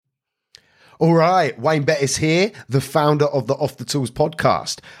All right, Wayne Bettis here, the founder of the Off the Tools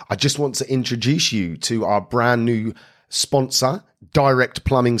podcast. I just want to introduce you to our brand new sponsor,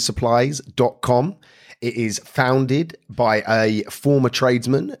 directplumbing.supplies.com. It is founded by a former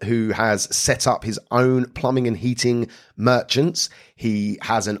tradesman who has set up his own plumbing and heating merchants. He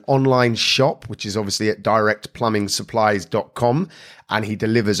has an online shop, which is obviously at directplumbing.supplies.com, and he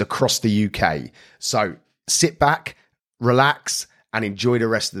delivers across the UK. So sit back, relax, and enjoy the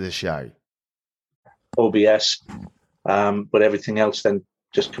rest of the show. OBS, but everything else then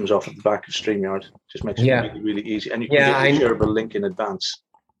just comes off at the back of StreamYard. Just makes it really, really easy. And you can get a shareable link in advance.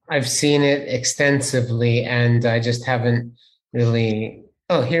 I've seen it extensively, and I just haven't really...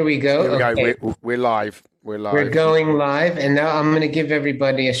 Oh, here we go. Here we go. We're live. We're going live, and now I'm going to give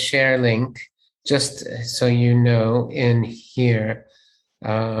everybody a share link, just so you know, in here.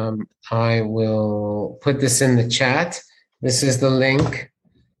 I will put this in the chat. This is the link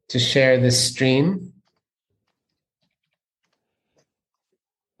to share this stream.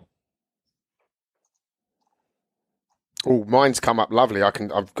 Oh, mine's come up lovely. I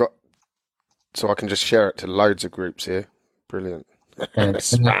can just share it to loads of groups here. Brilliant.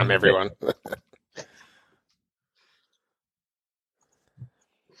 Spam everyone.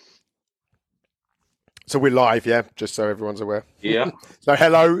 So we're live, yeah, just so everyone's aware. Yeah. So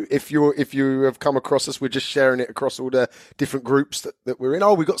hello, if you have come across us, we're just sharing it across all the different groups that we're in.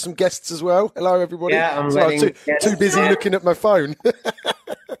 Oh, we got some guests as well. Hello, everybody. Yeah, I'm too busy looking at my phone.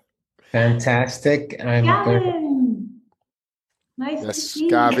 Fantastic. Nice to see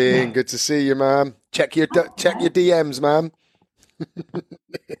Gavin, you. good to see you, ma'am. Check your DMs, ma'am.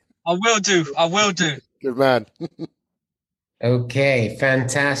 I will do. Good man. Okay,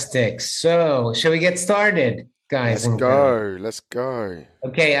 fantastic. So, shall we get started, guys? Let's go.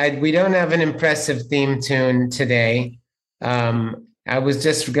 Okay, we don't have an impressive theme tune today. I was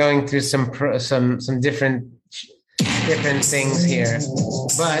just going through some different things here,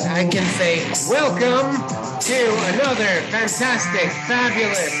 but I can say welcome to another fantastic,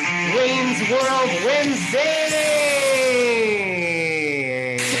 fabulous Wayne's World Wednesday.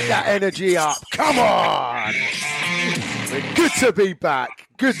 Get that energy up. Come on. Good to be back.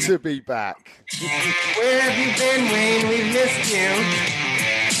 Where have you been, Wayne? We've missed you.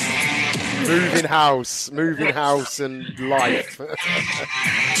 Moving house and life.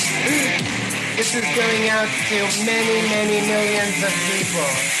 This is going out to many, many millions of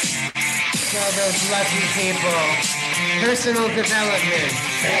people. So those lucky people. Personal development,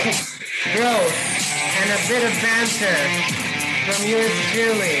 growth, and a bit of banter from yours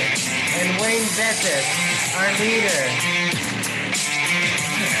truly and Wayne Bettis, our leader.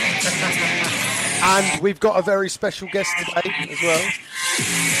 And we've got a very special guest today as well.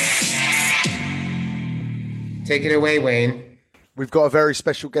 Take it away, Wayne. We've got a very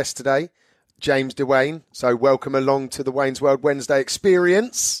special guest today, James DeWayne. So welcome along to the Wayne's World Wednesday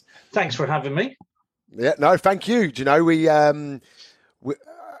experience. Thanks for having me. Yeah, no, thank you. Do you know,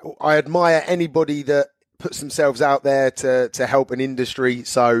 I admire anybody that puts themselves out there to help an industry.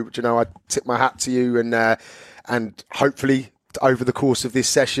 So, do you know, I tip my hat to you, and hopefully over the course of this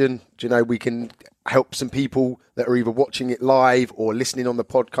session, do you know, we can help some people that are either watching it live or listening on the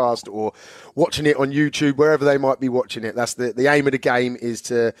podcast or watching it on YouTube, wherever they might be watching it. That's the aim of the game, is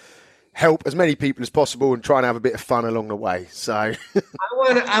to help as many people as possible and try and have a bit of fun along the way. So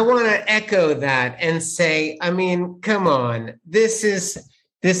I want to echo that and say, I mean, come on, this is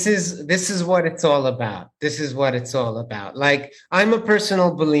what it's all about. This is what it's all about. Like, I'm a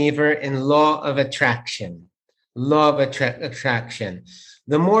personal believer in law of attraction. Attraction.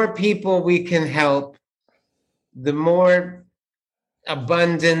 The more people we can help, the more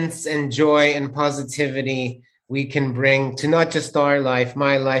abundance and joy and positivity we can bring to not just our life,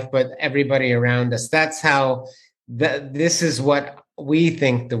 my life, but everybody around us. That's how this is what we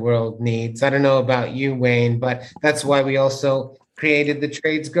think the world needs. I don't know about you, Wayne, but that's why we also created the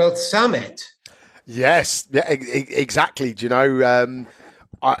Trades Growth Summit. Yes, yeah, exactly. Do you know,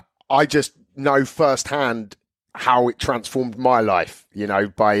 I just know firsthand how it transformed my life, you know,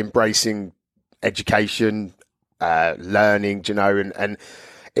 by embracing education, learning, do you know, and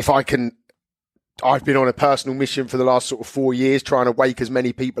if I've been on a personal mission for the last sort of 4 years, trying to wake as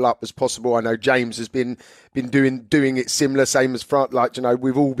many people up as possible. I know James has been doing it similar, same as front. Like, you know,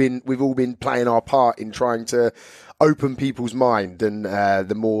 we've all been playing our part in trying to open people's mind, and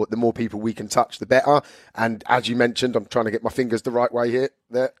the more people we can touch, the better. And as you mentioned, I'm trying to get my fingers the right way here.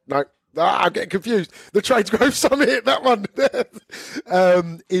 There, no. I'm getting confused. The Trades Growth Summit, that one,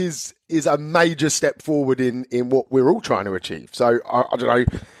 is a major step forward in what we're all trying to achieve. So I don't know.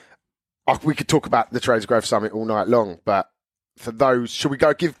 We could talk about the Trades Growth Summit all night long, but for those, should we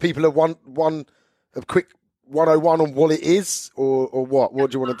go give people a quick 101 on what it is, or what?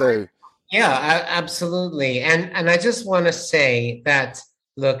 What do you want to do? Yeah, absolutely. And I just want to say that,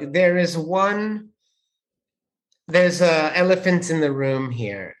 look, there's a elephant in the room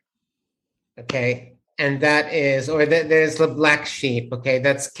here. Okay. And there's the black sheep. Okay.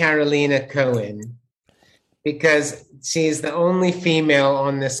 That's Carolina Cohen, because she's the only female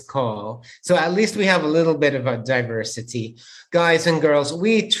on this call. So at least we have a little bit of a diversity. Guys and girls,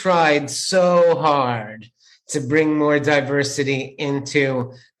 we tried so hard to bring more diversity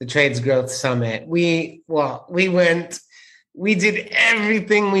into the Trades Growth Summit. We did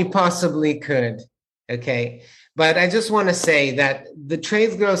everything we possibly could. Okay. But I just want to say that the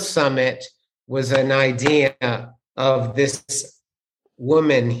Trades Growth Summit was an idea of this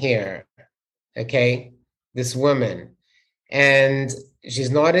woman here. Okay. This woman, and she's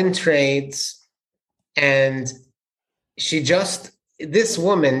not in trades, and she just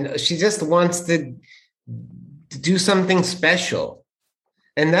wants to do something special.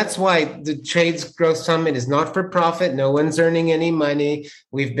 And that's why the Trades Growth Summit is not for profit. No one's earning any money.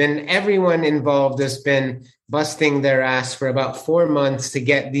 Everyone involved has been busting their ass for about 4 months to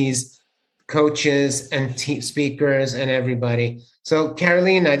get these coaches and speakers and everybody. So,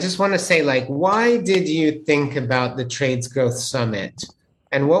 Carolina, I just want to say, why did you think about the Trades Growth Summit?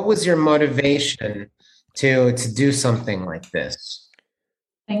 And what was your motivation to do something like this?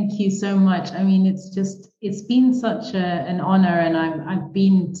 Thank you so much. I mean, it's been such an honor, and I've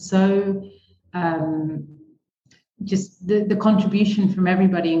been so just the contribution from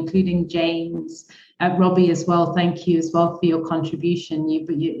everybody, including James, Robbie as well. Thank you as well for your contribution.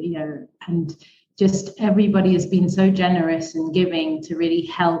 You know, and just everybody has been so generous and giving to really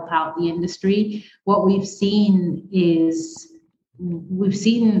help out the industry. What we've seen is we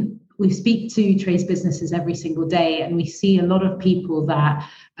speak to trades businesses every single day, and we see a lot of people that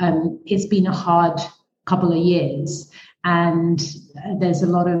it's been a hard couple of years, and there's a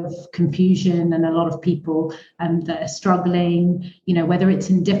lot of confusion and a lot of people that are struggling, you know, whether it's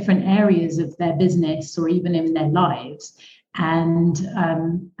in different areas of their business or even in their lives. And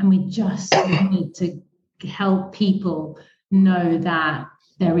we just need to help people know that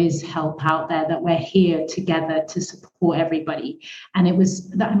there is help out there, that we're here together to support everybody. And there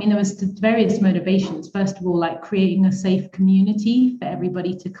was various motivations. First of all, like creating a safe community for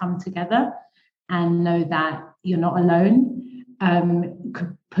everybody to come together and know that you're not alone.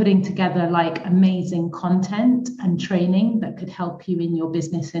 Putting together like amazing content and training that could help you in your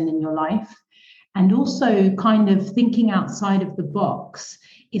business and in your life. And also kind of thinking outside of the box.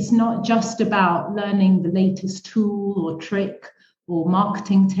 It's not just about learning the latest tool or trick or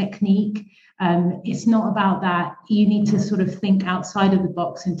marketing technique. It's not about that. You need to sort of think outside of the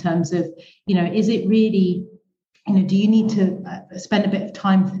box in terms of, you know, is it really, you know, do you need to spend a bit of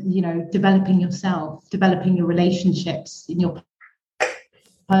time, you know, developing yourself, developing your relationships in your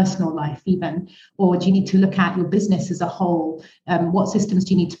personal life even, or do you need to look at your business as a whole? What systems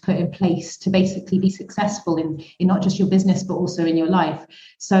do you need to put in place to basically be successful in not just your business, but also in your life?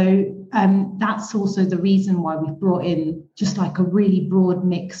 So that's also the reason why we've brought in just like a really broad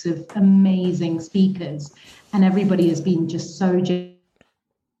mix of amazing speakers, and everybody has been just so generous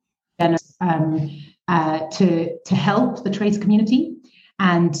to help the trades community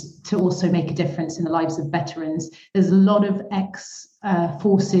and to also make a difference in the lives of veterans. There's a lot of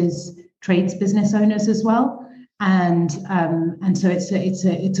ex-forces trades business owners as well. And so it's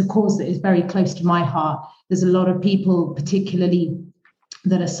a cause that is very close to my heart. There's a lot of people, particularly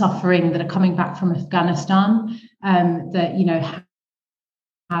that are suffering, that are coming back from Afghanistan, that, you know,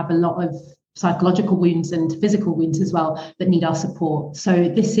 have a lot of psychological wounds and physical wounds as well that need our support. So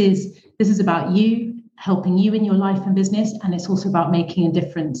this is about you, helping you in your life and business, and it's also about making a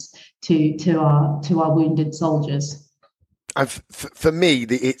difference to our wounded soldiers. And for me,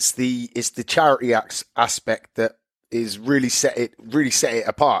 it's the charity aspect that is really set it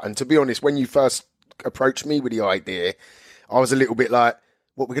apart. And to be honest, when you first approached me with the idea, I was a little bit like,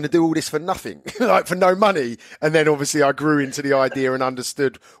 what, we're going to do all this for nothing, like for no money? And then obviously I grew into the idea and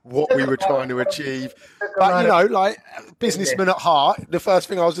understood what we were trying to achieve. But, you know, like businessman at heart, the first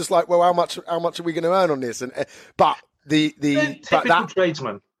thing I was just like, well, how much are we going to earn on this? And but typical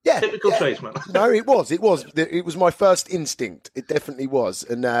tradesman. Yeah, typical tradesman. No, it was my first instinct. It definitely was.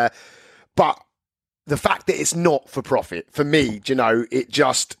 And but the fact that it's not for profit, for me, you know, it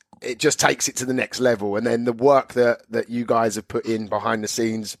just takes it to the next level. And then the work that you guys have put in behind the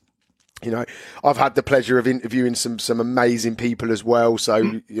scenes, you know, I've had the pleasure of interviewing some amazing people as well. So,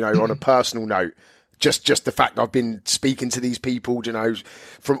 you know, on a personal note, just the fact I've been speaking to these people, you know,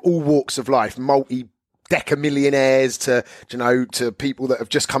 from all walks of life, decamillionaires to people that have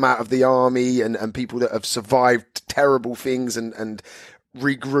just come out of the army and people that have survived terrible things and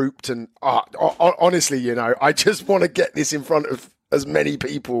regrouped. And honestly, I just want to get this in front of as many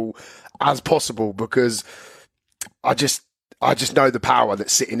people as possible, because I just know the power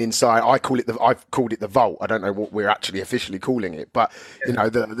that's sitting inside. I've called it the vault. I don't know what we're actually officially calling it, but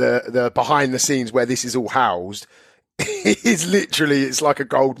the behind the scenes where this is all housed is literally, it's like a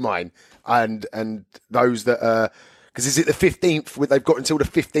gold mine. And those that are, because is it the 15th? They've got until the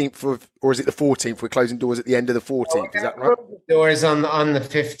 15th or is it the 14th? We're closing doors at the end of the 14th. Is that right? Doors on the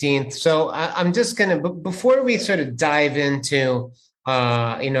 15th. So I'm just gonna, before we sort of dive into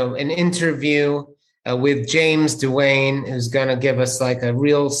an interview with James Duane, who's gonna give us like a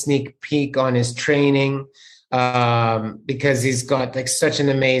real sneak peek on his training, because he's got like such an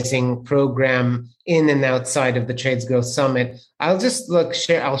amazing program in and outside of the Trades Growth Summit. I'll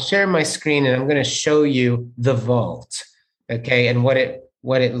share my screen and I'm going to show you the vault, okay, and what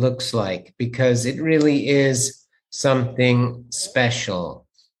it looks like, because it really is something special.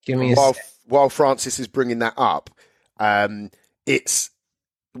 Give me while Francis is bringing that up,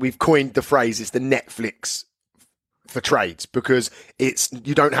 we've coined the phrase, it's the Netflix for trades, because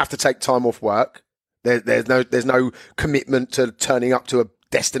you don't have to take time off work. There's no commitment to turning up to a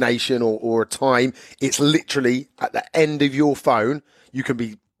destination or a time. It's literally at the end of your phone. You can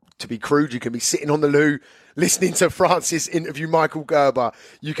be, to be crude, you can be sitting on the loo listening to Francis interview Michael Gerber.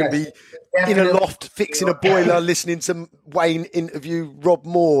 You can be in a loft fixing a boiler listening to Wayne interview Rob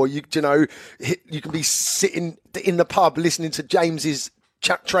Moore. You can be sitting in the pub listening to James's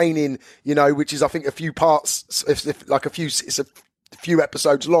chat training, which is, I think, a few parts, it's a few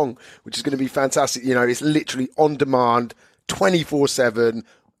episodes long, which is going to be fantastic. It's literally on demand, 24/7,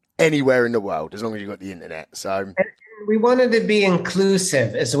 anywhere in the world, as long as you've got the internet. So we wanted to be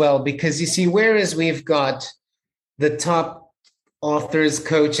inclusive as well, because you see, whereas we've got the top authors,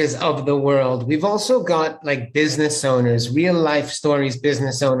 coaches of the world, we've also got like business owners, real life stories,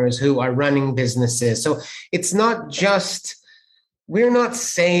 business owners who are running businesses. So it's not just, we're not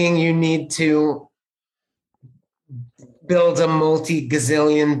saying you need to build a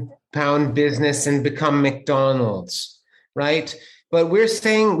multi-gazillion pound business and become McDonald's, right? But we're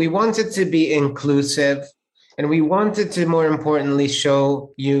saying we wanted to be inclusive, and we wanted to, more importantly,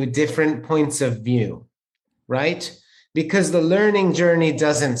 show you different points of view, right? Because the learning journey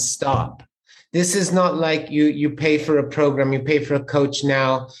doesn't stop. This is not like you pay for a program, you pay for a coach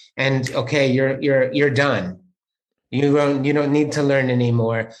now, and okay, you're done. You don't need to learn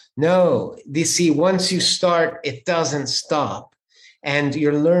anymore. No, you see, once you start, it doesn't stop. And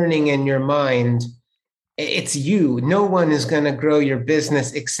you're learning in your mind. It's you. No one is going to grow your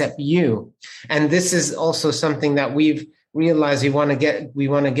business except you. And this is also something that we've realized we want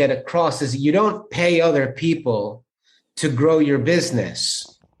to get across, is you don't pay other people to grow your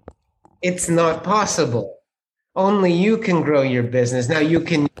business. It's not possible. Only you can grow your business. Now, you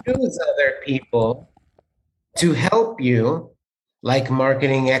can use other people to help you, like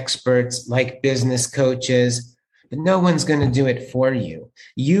marketing experts, like business coaches, but no one's going to do it for you.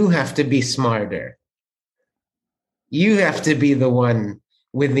 You have to be smarter. You have to be the one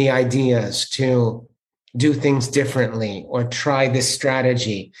with the ideas to do things differently or try this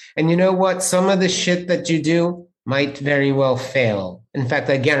strategy. And you know what? Some of the shit that you do might very well fail. In fact,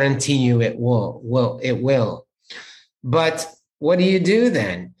 I guarantee you it will. But what do you do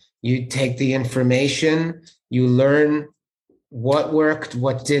then? You take the information, you learn what worked,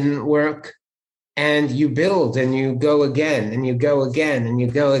 what didn't work, and you build, and you go again, and you go again, and you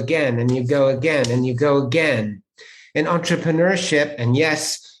go again, and you go again, and you go again. In entrepreneurship, and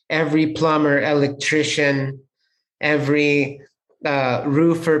yes, every plumber, electrician, every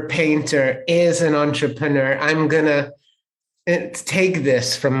roofer, painter is an entrepreneur. I'm going to take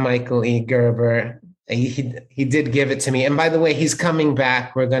this from Michael E. Gerber. He did give it to me. And by the way, he's coming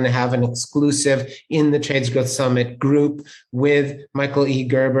back. We're going to have an exclusive in the Trades Growth Summit group with Michael E.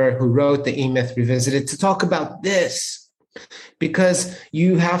 Gerber, who wrote the E-Myth Revisited, to talk about this. Because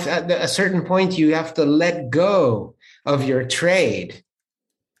you have, at a certain point, you have to let go of your trade.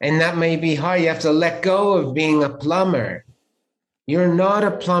 And that may be hard. You have to let go of being a plumber. You're not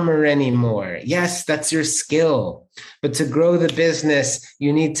a plumber anymore. Yes, that's your skill. But to grow the business,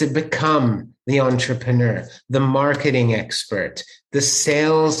 you need to become the entrepreneur, the marketing expert, the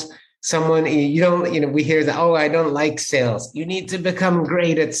sales, someone we hear that, oh, I don't like sales. You need to become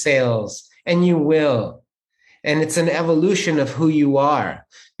great at sales, and you will. And it's an evolution of who you are,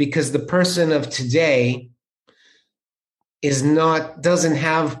 because the person of today doesn't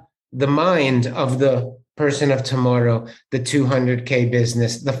have the mind of the person of tomorrow, the 200K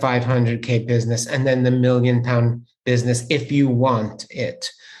business, the 500K business, and then the £1 million business if you want it.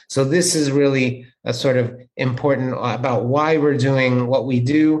 So this is really a sort of important about why we're doing what we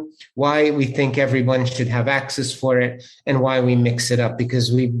do, why we think everyone should have access for it, and why we mix it up,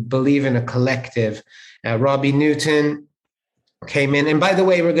 because we believe in a collective. Robbie Newton came in. And by the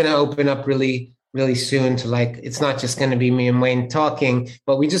way, we're going to open up really soon to, like, it's not just going to be me and Wayne talking,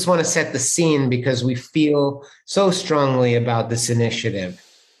 but we just want to set the scene because we feel so strongly about this initiative.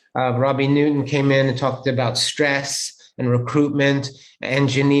 Robbie Newton came in and talked about stress and recruitment,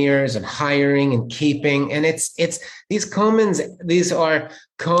 engineers and hiring and keeping. And it's these are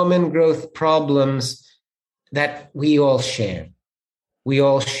common growth problems that we all share.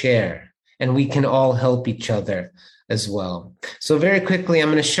 And we can all help each other as well. So very quickly, I'm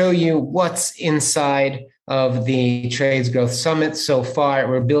going to show you what's inside of the Trades Growth Summit so far.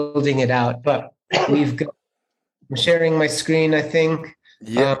 We're building it out, but I'm sharing my screen, I think.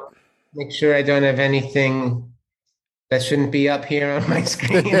 Yeah. Make sure I don't have anything that shouldn't be up here on my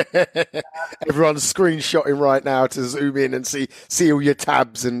screen. Everyone's screenshotting right now to zoom in and see all your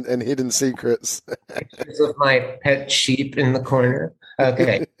tabs and hidden secrets. Pictures of my pet sheep in the corner.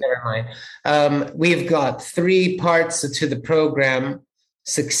 Okay, never mind. We've got 3 parts to the program.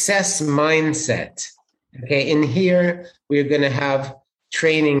 Success mindset. Okay, in here, we're going to have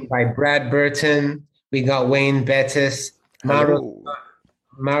training by Brad Burton. We got Wayne Bettis.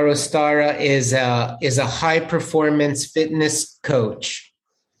 Mauro Stara is a high performance fitness coach,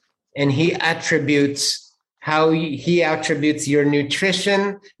 and he attributes your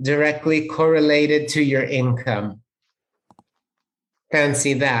nutrition directly correlated to your income.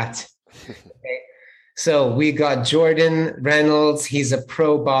 Fancy that. Okay. So we got Jordan Reynolds. He's a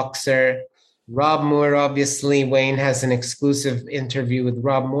pro boxer. Rob Moore, obviously, Wayne has an exclusive interview with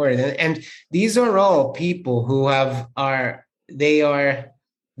Rob Moore. And these are all people who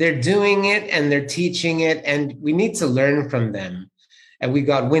they're doing it and they're teaching it, and we need to learn from them. And we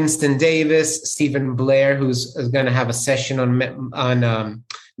got Winston Davis, Stephen Blair, who's going to have a session on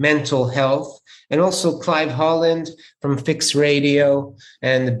mental health, and also Clive Holland from Fix Radio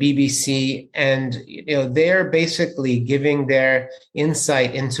and the BBC. And they're basically giving their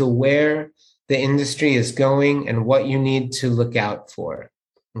insight into where the industry is going and what you need to look out for.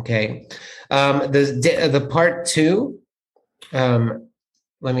 Okay, the part 2.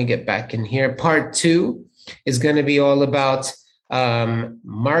 Let me get back in here. Part 2 is going to be all about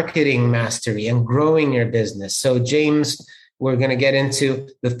marketing mastery and growing your business. So James, we're going to get into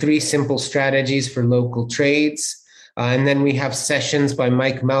the 3 simple strategies for local trades. And then we have sessions by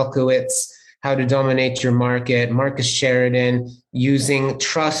Mike Malkowitz, how to dominate your market. Marcus Sheridan, using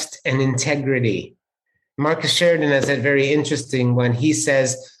trust and integrity. Marcus Sheridan has a very interesting one. He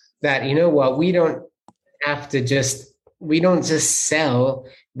says that, we don't just sell,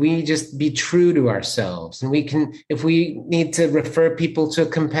 we just be true to ourselves. And if we need to refer people to a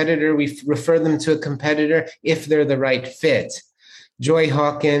competitor, we refer them to a competitor if they're the right fit. Joy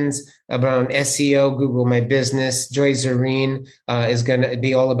Hawkins around SEO, Google My Business. Joy Zareen is going to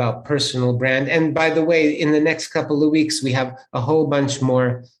be all about personal brand. And by the way, in the next couple of weeks, we have a whole bunch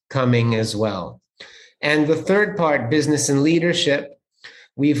more coming as well. And the third part, business and leadership,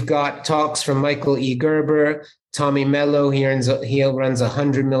 we've got talks from Michael E. Gerber, Tommy Mello. He runs a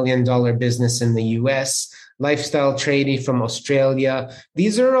 $100 million business in the US. Lifestyle Tradie from Australia.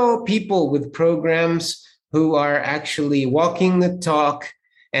 These are all people with programs who are actually walking the talk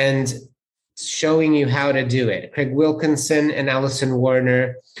and showing you how to do it. Craig Wilkinson and Alison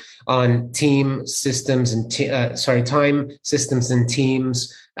Warner on time systems and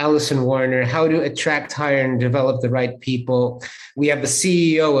teams. Alison Warner, how to attract, hire, and develop the right people. We have the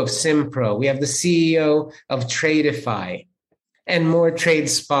CEO of Simpro. We have the CEO of Tradeify, and more trade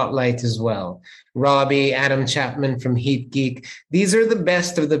spotlight as well. Robbie, Adam Chapman from Heat Geek. These are the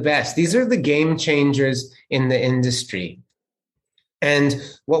best of the best. These are the game changers in the industry. And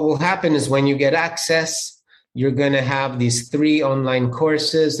what will happen is when you get access, you're going to have these 3 online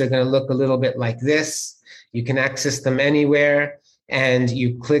courses. They're going to look a little bit like this. You can access them anywhere. And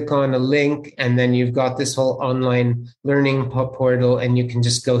you click on a link, and then you've got this whole online learning portal, and you can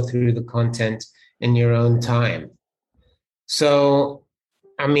just go through the content in your own time. So,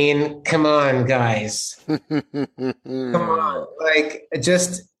 I mean, come on, guys. Come on. Like,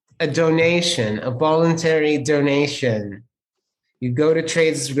 just a donation, a voluntary donation. You go to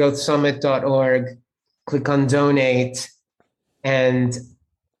tradesgrowthsummit.org, click on donate, and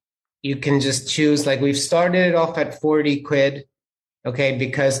you can just choose. Like, we've started it off at 40 quid. Okay,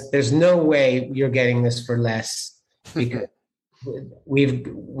 because there's no way you're getting this for less. Because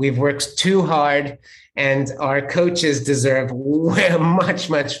we've worked too hard, and our coaches deserve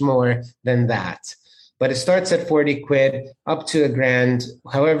much more than that. But it starts at 40 quid up to $1,000,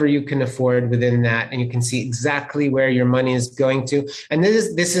 however you can afford within that. And you can see exactly where your money is going to. And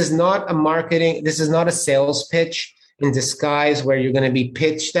this is not a marketing, this is not a sales pitch in disguise where you're going to be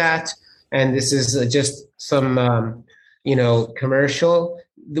pitched at. And this is just some, commercial.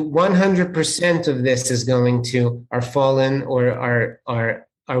 The 100% of this is going to our fallen or our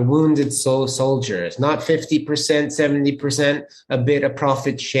wounded soldiers, not 50%, 70%, a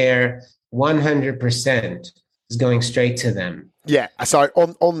profit share. 100% is going straight to them. Yeah. So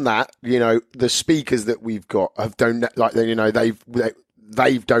on that, the speakers that we've got have they've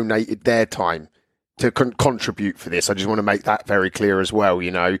donated their time to contribute for this. I just want to make that very clear as well.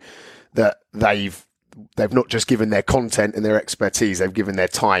 That they've not just given their content and their expertise; they've given their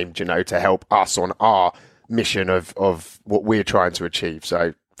time, to help us on our mission of what we're trying to achieve.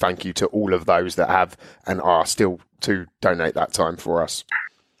 So thank you to all of those that have and are still to donate that time for us.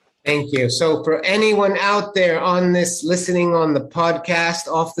 Thank you. So for anyone out there on this, listening on the podcast,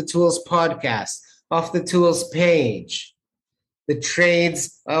 Off the Tools podcast, Off the Tools page, the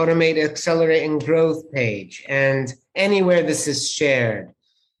Trades Automate, Accelerate, and Growth page, and anywhere this is shared,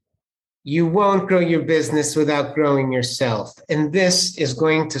 you won't grow your business without growing yourself. And this is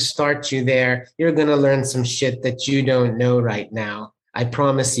going to start you there. You're going to learn some shit that you don't know right now. I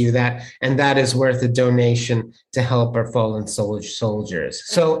promise you that. And that is worth a donation to help our fallen soldiers.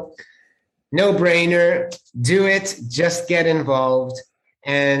 So no brainer, do it, just get involved.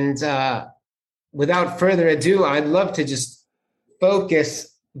 And without further ado, I'd love to just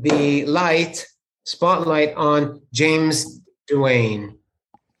focus the spotlight on James Duane.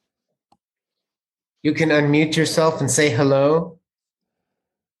 You can unmute yourself and say hello.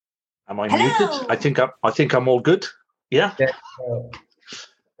 Am I muted? I think I'm all good. Yeah.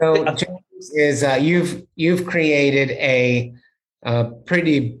 So James is you've created a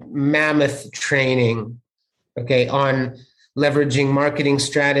pretty mammoth training, on leveraging marketing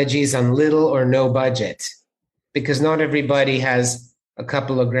strategies on little or no budget, because not everybody has a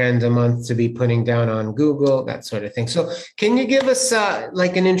couple of grand a month to be putting down on Google, that sort of thing. So can you give us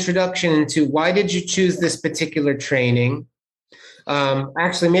an introduction into why did you choose this particular training?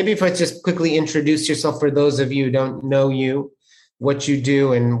 Actually, maybe if I just quickly introduce yourself for those of you who don't know you, what you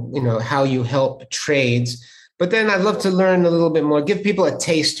do, and how you help trades. But then I'd love to learn a little bit more. Give people a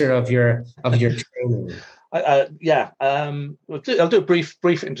taster of your training. I'll do a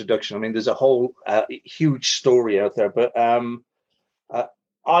brief introduction. I mean, there's a whole huge story out there, but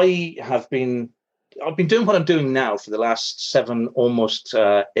I've been doing what I'm doing now for the last 7, almost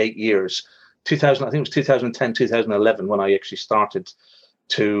 8 years. 2000, I think it was 2010, 2011 when I actually started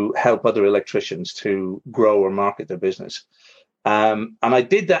to help other electricians to grow or market their business. And I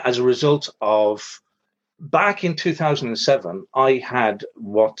did that as a result of, back in 2007, I had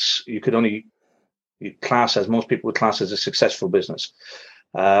what you could only class as, most people would class as, a successful business.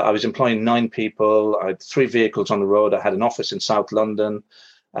 I was employing 9 people. I had 3 vehicles on the road. I had an office in South London.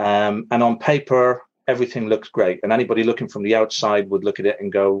 And on paper, everything looked great. And anybody looking from the outside would look at it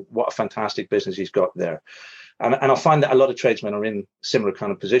and go, what a fantastic business he's got there. And I find that a lot of tradesmen are in similar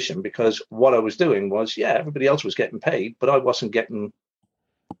kind of position, because what I was doing was, everybody else was getting paid, but I wasn't getting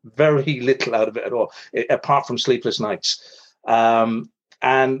very little out of it at all, apart from sleepless nights.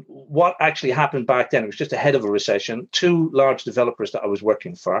 And what actually happened back then, it was just ahead of a recession. 2 large developers that I was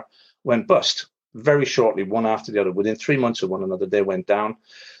working for went bust very shortly, one after the other. Within 3 months of one another, they went down.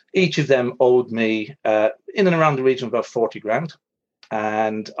 Each of them owed me in and around the region of about 40 grand.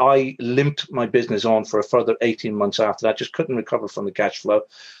 And I limped my business on for a further 18 months after that. Just couldn't recover from the cash flow.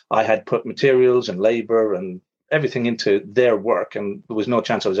 I had put materials and labor and everything into their work, and there was no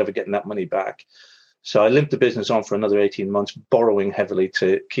chance I was ever getting that money back. So I limped the business on for another 18 months, borrowing heavily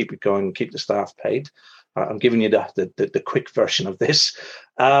to keep it going and keep the staff paid. I'm giving you the quick version of this.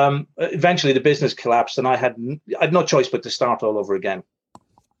 Eventually, the business collapsed, and I had no choice but to start all over again.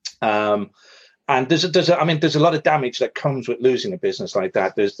 And there's a lot of damage that comes with losing a business like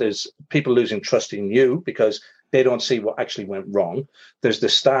that. There's people losing trust in you because they don't see what actually went wrong. There's the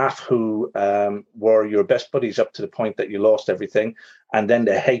staff who were your best buddies up to the point that you lost everything, and then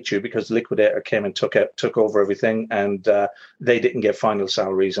they hate you because the liquidator came and took over everything, and they didn't get final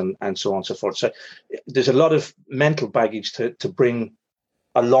salaries and so on and so forth. So there's a lot of mental baggage to bring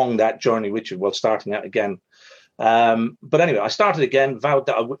along that journey with you while starting out again. But anyway, I started again, vowed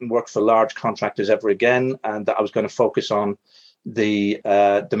that I wouldn't work for large contractors ever again, and that I was going to focus on the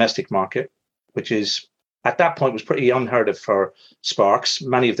domestic market, which is at that point was pretty unheard of for sparks.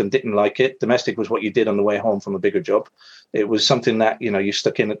 Many of them didn't like it. Domestic was what you did on the way home from a bigger job. It was something that, you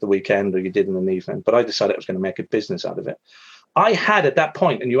stuck in at the weekend or you did in an evening. But I decided I was going to make a business out of it. I had at that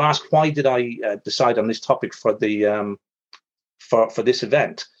point, and you asked why did I decide on this topic for the for this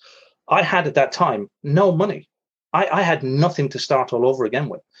event? I had at that time no money. I had nothing to start all over again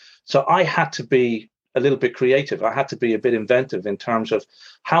with. So I had to be a little bit creative. I had to be a bit inventive in terms of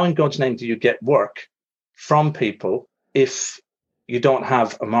how in God's name do you get work from people if you don't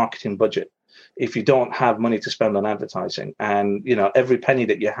have a marketing budget, if you don't have money to spend on advertising. And, every penny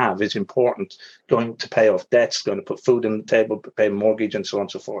that you have is important, going to pay off debts, going to put food on the table, pay mortgage, and so on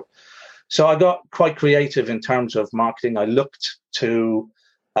and so forth. So I got quite creative in terms of marketing. I looked to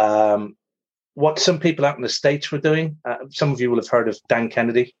what some people out in the States were doing. Some of you will have heard of Dan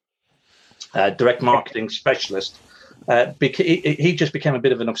Kennedy, direct marketing specialist. He just became a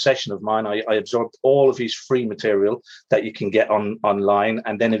bit of an obsession of mine. I absorbed all of his free material that you can get online.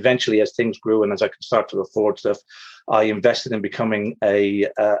 And then eventually, as things grew and as I could start to afford stuff, I invested in becoming a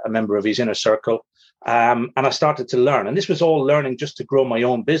member of his inner circle. And I started to learn. And this was all learning just to grow my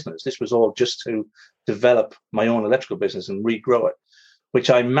own business. This was all just to develop my own electrical business and regrow it, which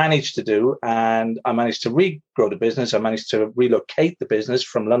I managed to do. And I managed to regrow the business. I managed to relocate the business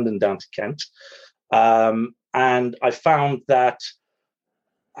from London down to Kent. And I found that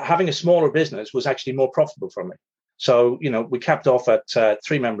having a smaller business was actually more profitable for me. So, we capped off at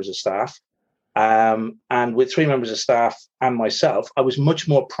 3 members of staff. And with 3 members of staff and myself, I was much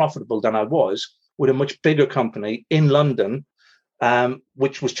more profitable than I was with a much bigger company in London,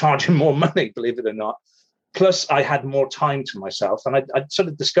 which was charging more money, believe it or not. Plus, I had more time to myself. And I sort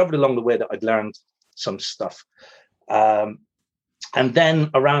of discovered along the way that I'd learned some stuff. And then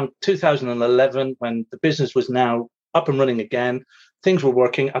around 2011, when the business was now up and running again, things were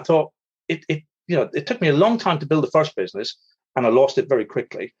working. I thought it took me a long time to build the first business, and I lost it very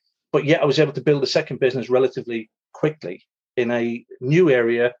quickly. But yet I was able to build a second business relatively quickly in a new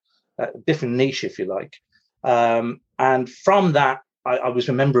area, a different niche, if you like. And from that, I was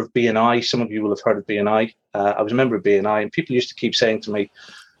a member of BNI. Some of you will have heard of BNI. I was a member of BNI, and people used to keep saying to me,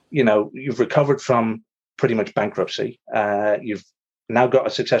 you've recovered from pretty much bankruptcy. You've now got a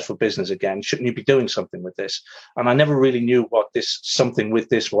successful business again. Shouldn't you be doing something with this? And I never really knew what this something with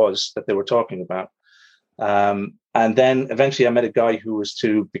this was that they were talking about. And then eventually I met a guy who was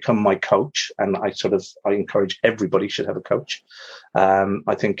to become my coach. And I encourage everybody should have a coach.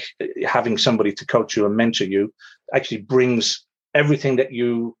 I think having somebody to coach you and mentor you actually brings everything that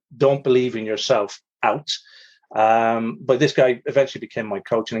you don't believe in yourself out. But this guy eventually became my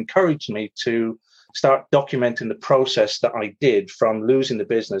coach and encouraged me to start documenting the process that I did from losing the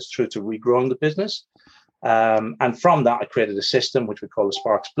business through to regrowing the business. And from that, I created a system which we call the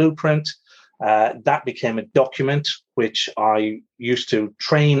Sparks Blueprint. That became a document which I used to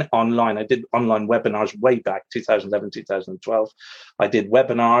train online. I did online webinars way back, 2011, 2012. I did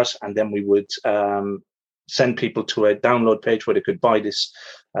webinars, and then we would send people to a download page where they could buy this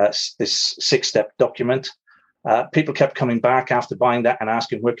 6-step document. People kept coming back after buying that and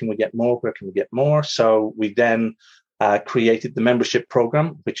asking, where can we get more? Where can we get more? So we then created the membership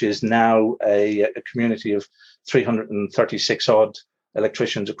program, which is now a community of 336 odd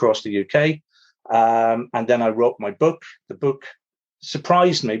electricians across the UK. And then I wrote my book. The book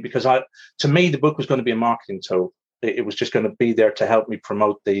surprised me because to me, the book was going to be a marketing tool. It was just going to be there to help me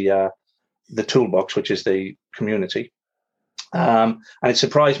promote the toolbox, which is the community. And it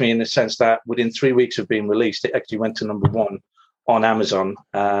surprised me in the sense that within 3 weeks of being released, it actually went to number 1 on Amazon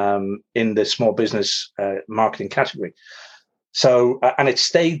in the small business marketing category. So, and it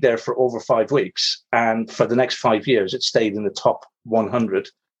stayed there for over 5 weeks. And for the next 5 years, it stayed in the top 100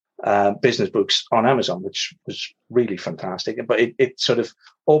 business books on Amazon, which was really fantastic. But it sort of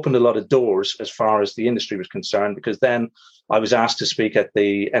opened a lot of doors as far as the industry was concerned, because then I was asked to speak at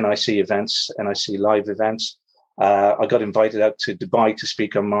the NIC events, NIC live events. I got invited out to Dubai to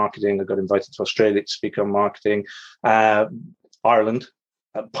speak on marketing. I got invited to Australia to speak on marketing, Ireland,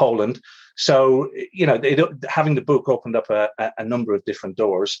 Poland. So, having the book opened up a number of different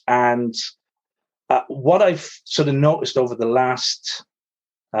doors. And what I've sort of noticed over the last,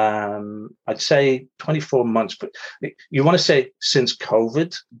 I'd say 24 months, but you want to say since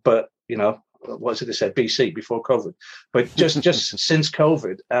COVID, but, what did they say? BC, before COVID. But just since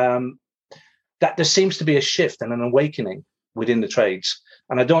COVID, that there seems to be a shift and an awakening within the trades.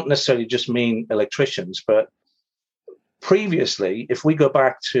 And I don't necessarily just mean electricians, but previously, if we go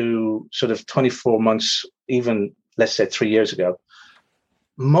back to sort of 24 months, even let's say 3 years ago,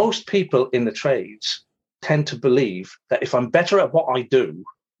 most people in the trades tend to believe that if I'm better at what I do,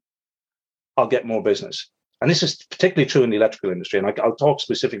 I'll get more business. And this is particularly true in the electrical industry. And I'll talk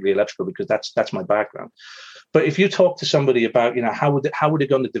specifically electrical because that's my background. But if you talk to somebody about, how are they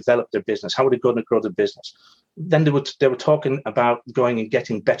going to develop their business? How are they going to grow their business? Then they were talking about going and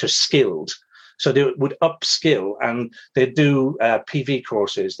getting better skilled. So they would upskill, and they do PV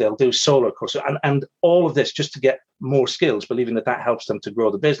courses, they'll do solar courses, and all of this just to get more skills, believing that helps them to grow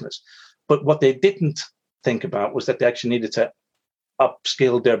the business. But what they didn't think about was that they actually needed to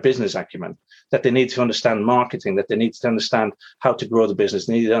upskill their business acumen, that they need to understand marketing, that they need to understand how to grow the business,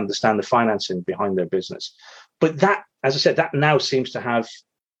 they need to understand the financing behind their business. But that, as I said, that now seems to have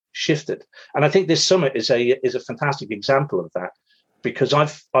shifted. And I think this summit is a fantastic example of that, because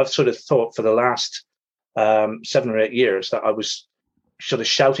I've sort of thought for the last 7 or 8 years that I was sort of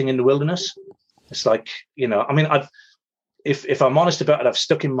shouting in the wilderness. It's like, if I'm honest about it, I've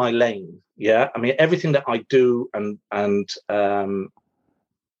stuck in my lane. Yeah. I mean, everything that I do and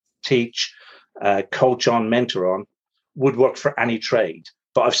teach, coach on, mentor on would work for any trade.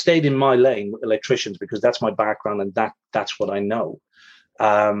 But I've stayed in my lane with electricians because that's my background and that's what I know.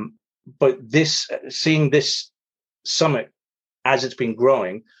 But seeing this summit as it's been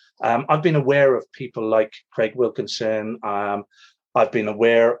growing, I've been aware of people like Craig Wilkinson. I've been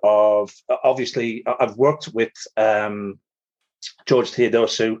aware of, obviously, I've worked with George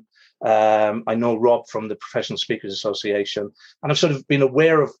Theodosu. I know Rob from the Professional Speakers Association, and I've sort of been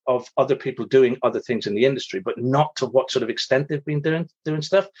aware of other people doing other things in the industry, but not to what sort of extent they've been doing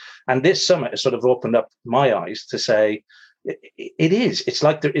stuff. And this summit has sort of opened up my eyes to say, it's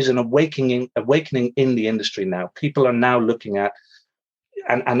like there is an awakening in the industry now. People are now looking at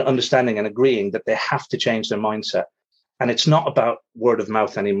and understanding and agreeing that they have to change their mindset. And it's not about word of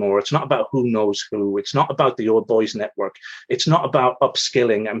mouth anymore. It's not about who knows who. It's not about the old boys network. It's not about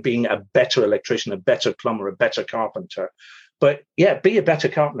upskilling and being a better electrician, a better plumber, a better carpenter. But yeah, be a better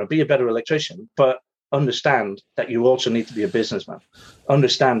carpenter, be a better electrician, but understand that you also need to be a businessman.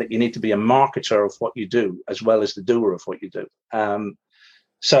 Understand that you need to be a marketer of what you do as well as the doer of what you do.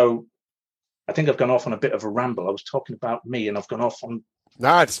 So I think I've gone off on a bit of a ramble. I was talking about me and I've gone off on...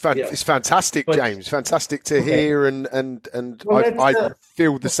 No, it's fantastic, but, James. Fantastic to hear, and I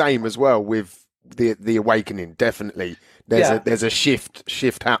feel the same as well with the awakening. Definitely, there's a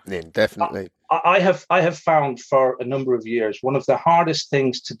shift happening. Definitely, I have found for a number of years one of the hardest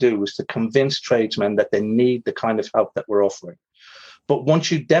things to do is to convince tradesmen that they need the kind of help that we're offering. But once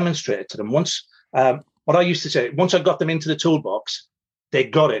you demonstrate it to them, what I used to say, once I got them into the toolbox, they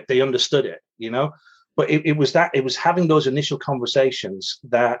got it, they understood it, But it was having those initial conversations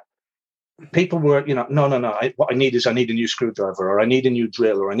that people were, no. What I need is I need a new screwdriver, or I need a new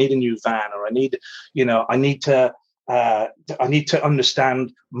drill, or I need a new van, or I need to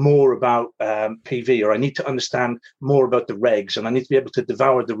understand more about PV, or I need to understand more about the regs, and I need to be able to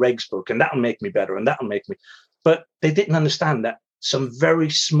devour the regs book, and that'll make me better, and that'll make me. But they didn't understand that some very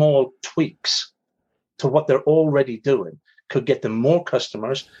small tweaks to what they're already doing could get them more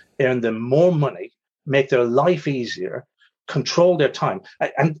customers, earn them more money, make their life easier, control their time,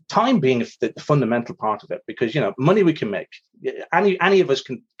 and time being the fundamental part of it, because money we can make. Any of us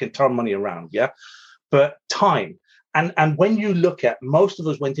can turn money around, yeah. But time, and when you look at, most of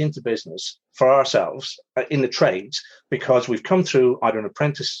us went into business for ourselves in the trades because we've come through either an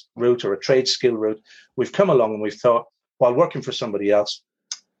apprentice route or a trade skill route. We've come along and we've thought, while working for somebody else,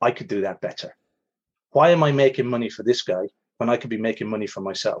 I could do that better. Why am I making money for this guy when I could be making money for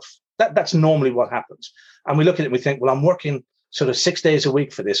myself? That's normally what happens. And we look at it and we think, well, I'm working sort of 6 days a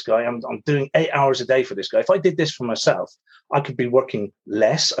week for this guy. I'm doing 8 hours a day for this guy. If I did this for myself, I could be working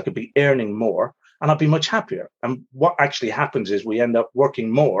less, I could be earning more, and I'd be much happier. And what actually happens is we end up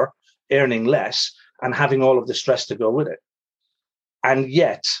working more, earning less, and having all of the stress to go with it. And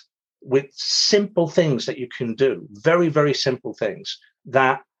yet, with simple things that you can do, very, very simple things,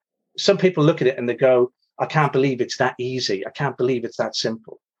 that some people look at it and they go, I can't believe it's that easy. I can't believe it's that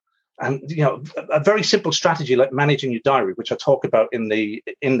simple. And a very simple strategy like managing your diary, which I talk about in the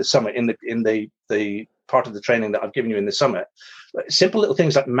summit, in the part of the training that I've given you in the summit. Simple little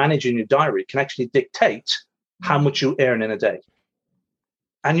things like managing your diary can actually dictate how much you earn in a day.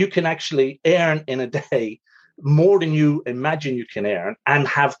 And you can actually earn in a day more than you imagine you can earn, and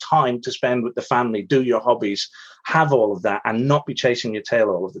have time to spend with the family, do your hobbies, have all of that, and not be chasing your tail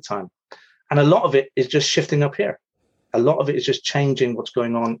all of the time. And a lot of it is just shifting up here. A lot of it is just changing what's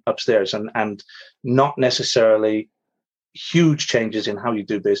going on upstairs, and not necessarily huge changes in how you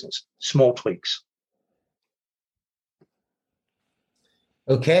do business, small tweaks.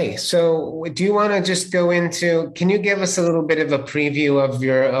 Okay, so do you want to just go into, can you give us a little bit of a preview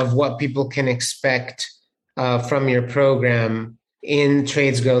of what people can expect from your program in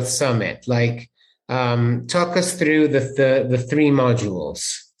Trades Growth Summit? Like, talk us through the three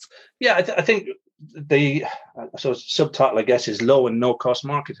modules. Yeah, I think the subtitle, I guess, is low and no cost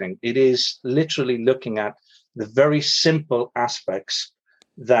marketing. It is literally looking at the very simple aspects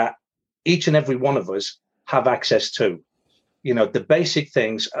that each and every one of us have access to. You know, the basic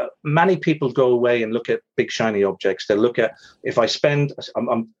things. Many people go away and look at big shiny objects. They look at, if I spend,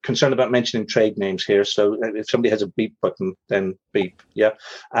 I'm concerned about mentioning trade names here. So if somebody has a beep button, then beep. Yeah.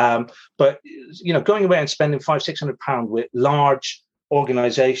 But, you know, going away and spending £500-600 with large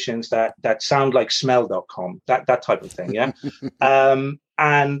organizations that sound like smell.com, that type of thing. Yeah.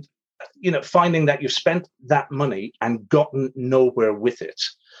 And, you know, finding that you've spent that money and gotten nowhere with it.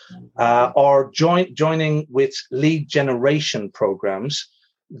 Or joining with lead generation programs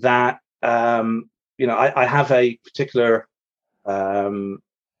that, you know, I have a particular,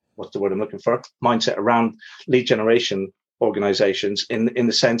 what's the word I'm looking for? Mindset around lead generation organizations in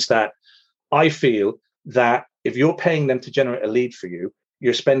the sense that I feel that if you're paying them to generate a lead for you,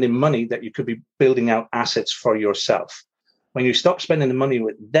 you're spending money that you could be building out assets for yourself. When you stop spending the money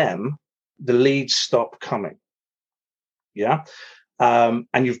with them, the leads stop coming. Yeah.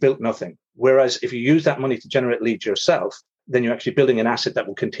 And you've built nothing. Whereas if you use that money to generate leads yourself, then you're actually building an asset that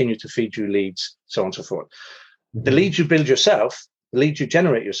will continue to feed you leads, so on and so forth. Mm-hmm. The leads you build yourself, the leads you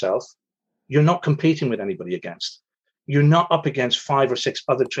generate yourself, you're not competing with anybody against. You're not up against 5 or 6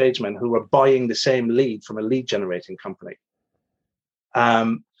 other tradesmen who are buying the same lead from a lead generating company.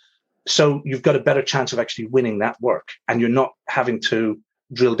 So you've got a better chance of actually winning that work, and you're not having to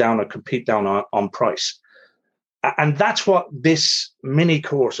drill down or compete down on price. And that's what this mini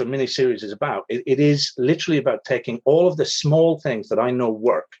course or mini series is about. It is literally about taking all of the small things that I know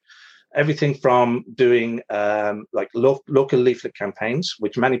work, everything from doing like local leaflet campaigns,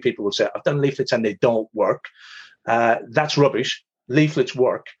 which many people will say, I've done leaflets and they don't work. That's rubbish. Leaflets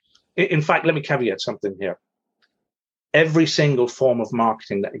work. In fact, let me caveat something here. Every single form of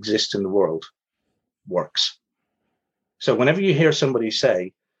marketing that exists in the world works. So whenever you hear somebody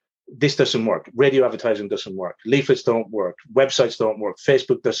say, this doesn't work, radio advertising doesn't work, leaflets don't work, websites don't work,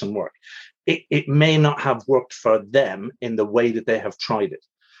 Facebook doesn't work, it may not have worked for them in the way that they have tried it.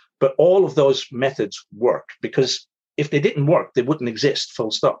 But all of those methods work, because if they didn't work, they wouldn't exist,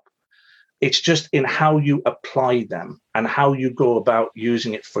 full stop. It's just in how you apply them and how you go about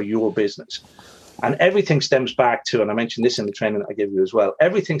using it for your business. And everything stems back to, and I mentioned this in the training that I gave you as well,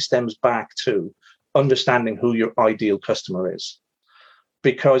 everything stems back to understanding who your ideal customer is.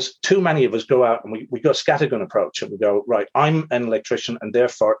 Because too many of us go out and we go a scattergun approach and we go, right, I'm an electrician and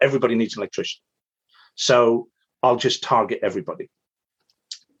therefore everybody needs an electrician. So I'll just target everybody.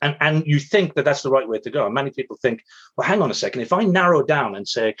 And you think that that's the right way to go. And many people think, well, hang on a second. If I narrow down and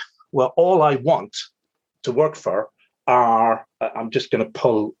say, well, all I want to work for are, I'm just going to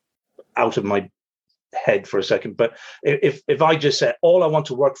pull out of my head for a second. But if I just say, all I want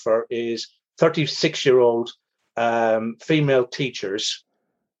to work for is 36-year-old female teachers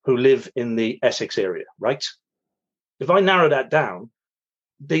who live in the Essex area, right? If I narrow that down,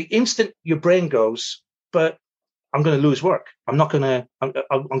 the instant your brain goes, but I'm going to lose work. I'm going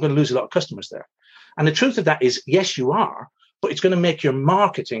to lose a lot of customers there. And the truth of that is, yes, you are, but it's going to make your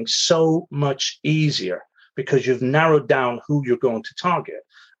marketing so much easier because you've narrowed down who you're going to target.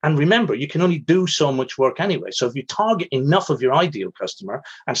 And remember, you can only do so much work anyway. So if you target enough of your ideal customer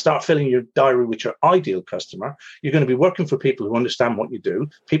and start filling your diary with your ideal customer, you're going to be working for people who understand what you do,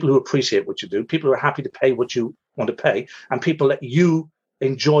 people who appreciate what you do, people who are happy to pay what you want to pay, and people that you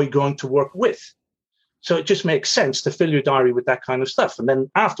enjoy going to work with. So it just makes sense to fill your diary with that kind of stuff. And then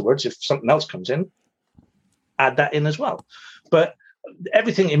afterwards, if something else comes in, add that in as well. But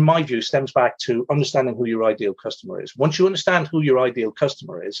everything, in my view, stems back to understanding who your ideal customer is. Once you understand who your ideal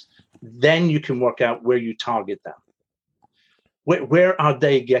customer is, then you can work out where you target them. Where are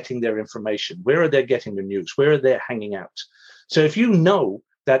they getting their information? Where are they getting their news? Where are they hanging out? So if you know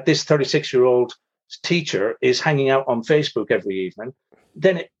that this 36-year-old teacher is hanging out on Facebook every evening,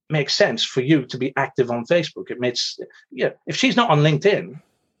 then it makes sense for you to be active on Facebook. It makes, if she's not on LinkedIn,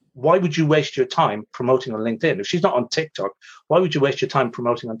 why would you waste your time promoting on LinkedIn? If she's not on TikTok, why would you waste your time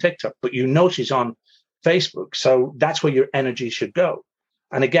promoting on TikTok? But you know she's on Facebook. So that's where your energy should go.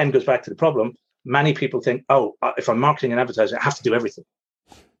 And again, goes back to the problem. Many people think, oh, if I'm marketing and advertising, I have to do everything.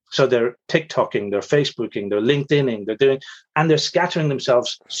 So they're TikToking, they're Facebooking, they're LinkedIning, and they're scattering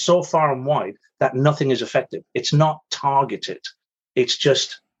themselves so far and wide that nothing is effective. It's not targeted. It's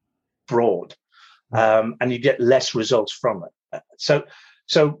just broad. And you get less results from it.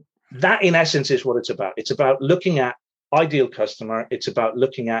 So that, in essence, is what it's about. It's about looking at ideal customer. It's about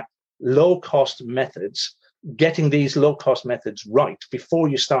looking at low-cost methods getting these low-cost methods right before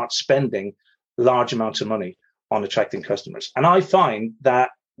you start spending large amounts of money on attracting customers. And I find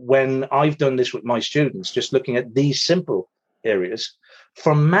that when I've done this with my students, just looking at these simple areas,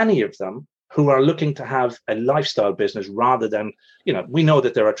 for many of them who are looking to have a lifestyle business rather than, we know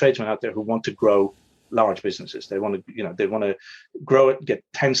that there are tradesmen out there who want to grow large businesses. They want to grow it, get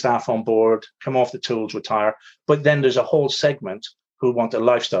 10 staff on board, come off the tools, retire. But then there's a whole segment who want a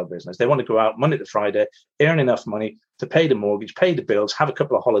lifestyle business. They want to go out Monday to Friday, earn enough money to pay the mortgage, pay the bills, have a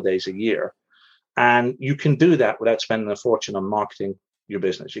couple of holidays a year. And you can do that without spending a fortune on marketing your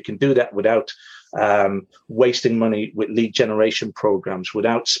business. You can do that without wasting money with lead generation programs,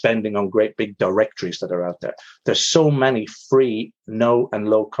 without spending on great big directories that are out there. There's so many free, no and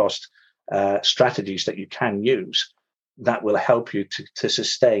low cost strategies that you can use that will help you to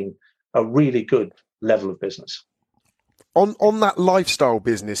sustain a really good level of business. On that lifestyle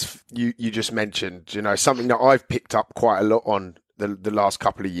business you just mentioned, something that I've picked up quite a lot on the last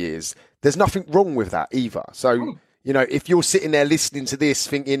couple of years. There's nothing wrong with that either. So, if you're sitting there listening to this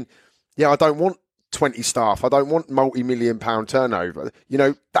thinking, yeah, I don't want 20 staff, I don't want multi-million pound turnover,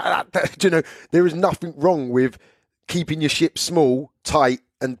 there is nothing wrong with keeping your ship small, tight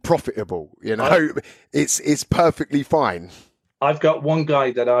and profitable. It's perfectly fine. I've got one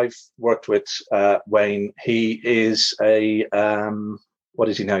guy that I've worked with, Wayne. He is what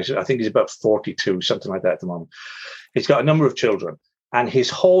is he now? I think he's about 42, something like that at the moment. He's got a number of children, and his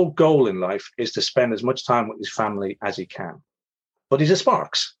whole goal in life is to spend as much time with his family as he can. But he's a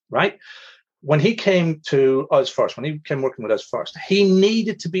Sparks, right? When he came to us first, when he came working with us first, he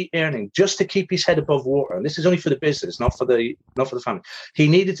needed to be earning, just to keep his head above water. And this is only for the business, not for the family. He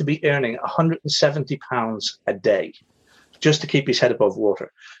needed to be earning £170 a day just to keep his head above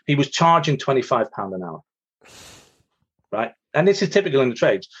water. He was charging £25 an hour, right? And this is typical in the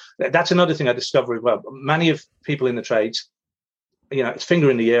trades. That's another thing I discovered as well. Many of people in the trades, it's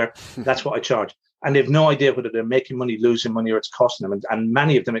finger in the air. That's what I charge. And they have no idea whether they're making money, losing money, or it's costing them. And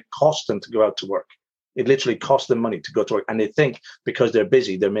many of them, it costs them to go out to work. It literally costs them money to go to work. And they think because they're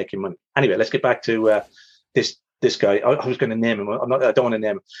busy, they're making money. Anyway, let's get back to this guy. I was going to name him. I don't want to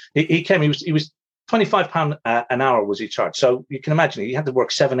name him. He came. He was £25 an hour was he charged. So you can imagine he had to work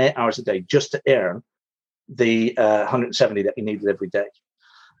 7-8 hours a day just to earn the 170 that he needed every day.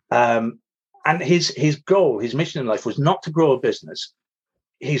 And his goal, his mission in life was not to grow a business.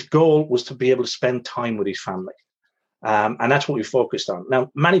 His goal was to be able to spend time with his family. And that's what we focused on.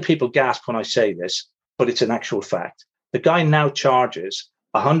 Now, many people gasp when I say this, but it's an actual fact. The guy now charges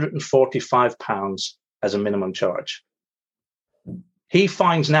 £145 as a minimum charge. He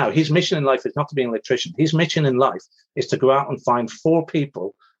finds now his mission in life is not to be an electrician. His mission in life is to go out and find 4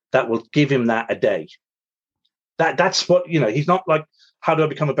 people that will give him that a day. That's what, he's not like, how do I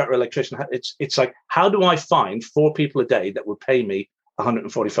become a better electrician? It's like, how do I find 4 people a day that will pay me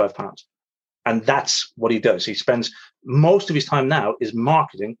 £145? And that's what he does. He spends most of his time now is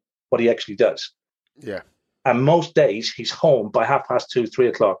marketing what he actually does. Yeah. And most days he's home by 2:30, 3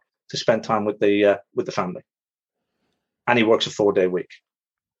 o'clock to spend time with the family. And he works a 4-day week.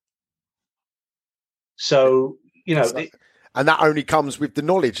 So, and that only comes with the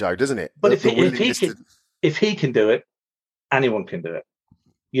knowledge though, doesn't it? But if he can do it, anyone can do it.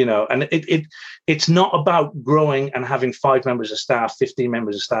 And it's not about growing and having 5 members of staff, 15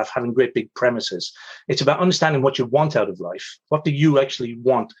 members of staff, having great big premises. It's about understanding what you want out of life. What do you actually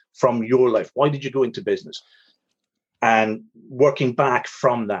want from your life? Why did you go into business? And working back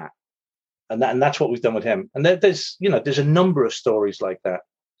from that. And that's what we've done with him. And there's a number of stories like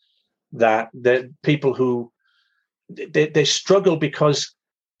that people who they struggle because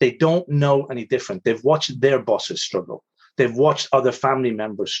they don't know any different. They've watched their bosses struggle. They've watched other family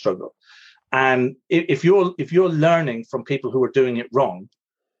members struggle. And if you're learning from people who are doing it wrong,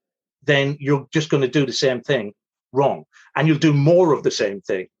 then you're just going to do the same thing wrong. And you'll do more of the same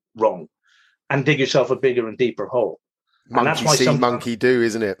thing wrong and dig yourself a bigger and deeper hole. Monkey see, monkey do,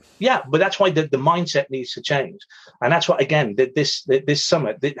 isn't it? Yeah, but that's why the mindset needs to change. And that's why, again, this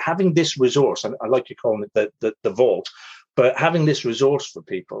summit, having this resource, and I like you calling it the vault, but having this resource for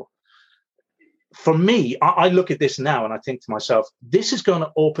people, for me, I look at this now and I think to myself, this is going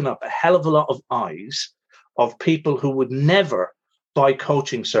to open up a hell of a lot of eyes of people who would never buy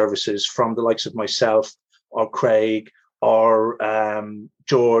coaching services from the likes of myself or Craig or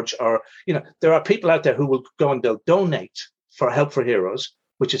George, or, there are people out there who will go and they'll donate for Help for Heroes,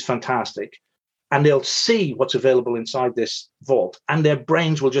 which is fantastic. And they'll see what's available inside this vault and their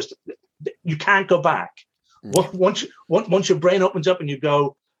brains will just, you can't go back. Once your brain opens up and you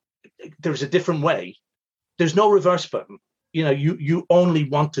go, there's a different way, there's no reverse button. you only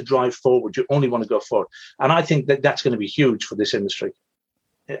want to drive forward. You only want to go forward. And I think that that's going to be huge for this industry.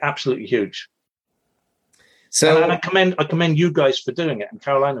 Absolutely huge. So, and I commend you guys for doing it, and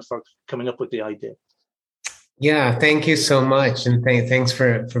Carolina for coming up with the idea. Yeah, thank you so much, and thanks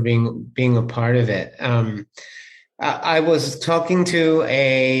for being a part of it. I was talking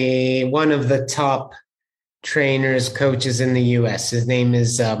to one of the top trainers, coaches in the U.S. His name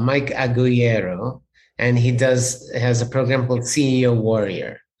is Mike Aguilera, and he has a program called CEO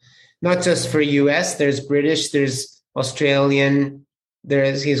Warrior. Not just for U.S. There's British, there's Australian.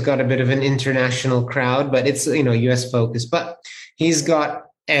 He's got a bit of an international crowd, but it's U.S. focused. But he's got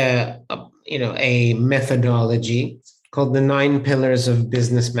a methodology called the 9 Pillars of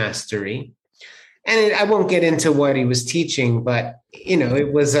Business Mastery. And I won't get into what he was teaching, but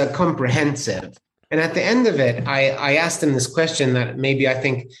it was comprehensive. And at the end of it, I asked him this question that maybe I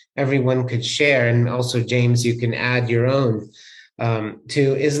think everyone could share, and also James, you can add your own to,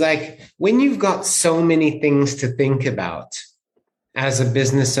 is like, when you've got so many things to think about as a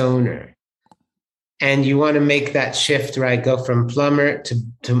business owner, and you want to make that shift, right? Go from plumber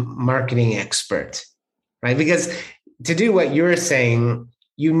to marketing expert, right? Because to do what you're saying,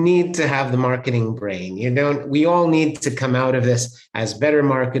 you need to have the marketing brain. We all need to come out of this as better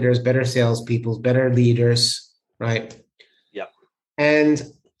marketers, better salespeople, better leaders, right? Yeah. And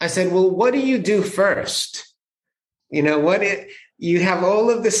I said, well, what do you do first? You have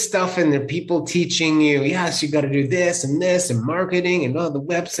all of this stuff and there are people teaching you, yes, you got to do this and marketing and all the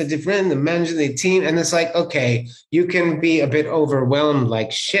website different, the managing the team. And it's like, okay, you can be a bit overwhelmed,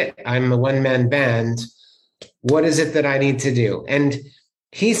 like, shit, I'm a one-man band. What is it that I need to do? And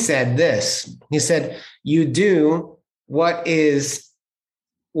he said this, he said, you do what is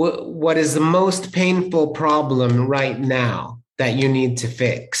the most painful problem right now that you need to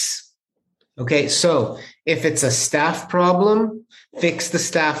fix. Okay, so if it's a staff problem, fix the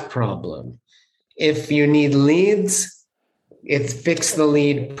staff problem. If you need leads, fix the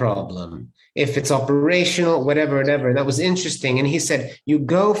lead problem. If it's operational, whatever. And that was interesting. And he said, you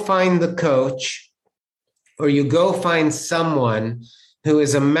go find the coach, or you go find someone who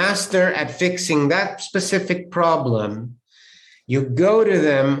is a master at fixing that specific problem. You go to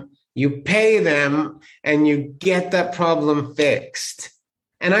them, you pay them, and you get that problem fixed.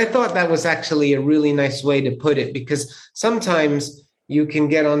 And I thought that was actually a really nice way to put it, because sometimes you can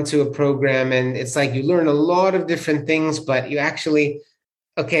get onto a program and it's like you learn a lot of different things, but you actually,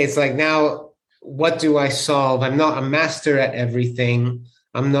 okay, it's like, now what do I solve? I'm not a master at everything.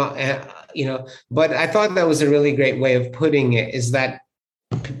 I'm not, but I thought that was a really great way of putting it, is that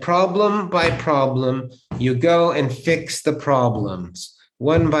problem by problem, you go and fix the problems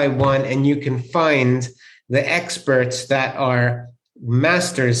one by one, and you can find the experts that are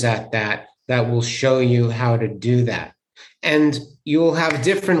masters at that will show you how to do that. And you'll have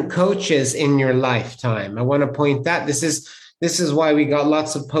different coaches in your lifetime. I want to point that this is why we got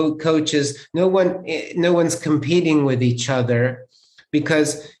lots of coaches. No one's competing with each other,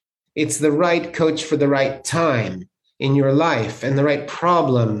 because it's the right coach for the right time in your life and the right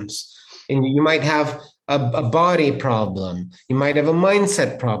problems. And you might have a body problem. You might have a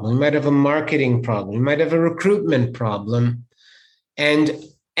mindset problem. You might have a marketing problem. You might have a recruitment problem. And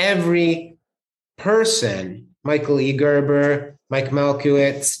every person, Michael E. Gerber, Mike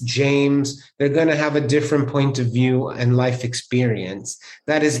Malkiewicz, James, they're going to have a different point of view and life experience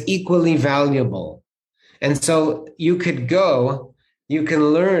that is equally valuable. And so you can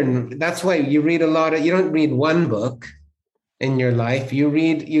learn. That's why you read you don't read one book in your life.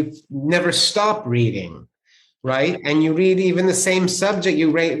 You never stop reading, right? And you read even the same subject. You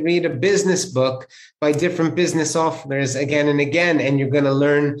read a business book by different business authors again and again, and you're going to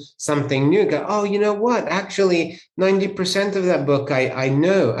learn something new. Go, oh, you know what? Actually, 90% of that book I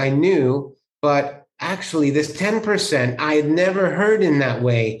knew, but actually this 10% I had never heard in that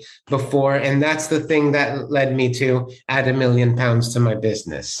way before. And that's the thing that led me to add £1 million to my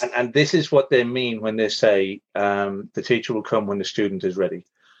business. And this is what they mean when they say the teacher will come when the student is ready.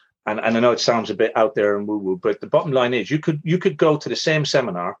 And I know it sounds a bit out there and woo-woo, but the bottom line is you could go to the same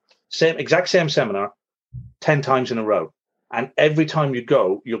exact same seminar 10 times in a row. And every time you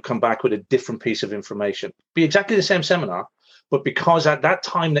go, you'll come back with a different piece of information. Be exactly the same seminar, but because at that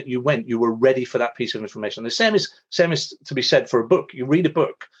time that you went, you were ready for that piece of information. The same is to be said for a book. You read a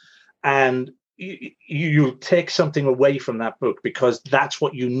book and you take something away from that book because that's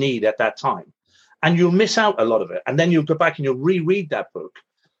what you need at that time. And you'll miss out a lot of it. And then you'll go back and you'll reread that book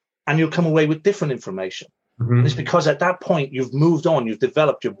and you'll come away with different information. Mm-hmm. And it's because at that point you've moved on, you've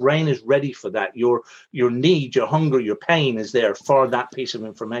developed, your brain is ready for that. Your need, your hunger, your pain is there for that piece of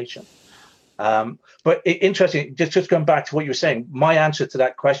information. Interesting. Just going back to what you were saying, my answer to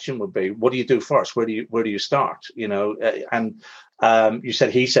that question would be, what do you do first? Where do you start? He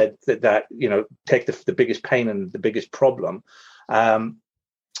said that take the biggest pain and the biggest problem.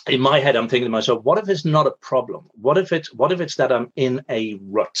 In my head, I'm thinking to myself, what if it's not a problem? What if it's that I'm in a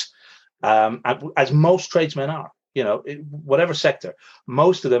rut, as most tradesmen are? Whatever sector,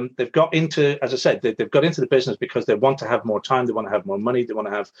 most of them, they've got into, as I said, they've got into the business because they want to have more time, they want to have more money, they want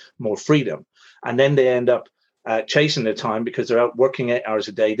to have more freedom. And then they end up chasing their time because they're out working 8 hours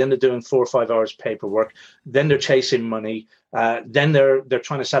a day. Then they're doing 4 or 5 hours paperwork. Then they're chasing money. Then they're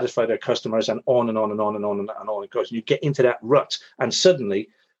trying to satisfy their customers, and on and on and on and on and on it goes. And you get into that rut, and suddenly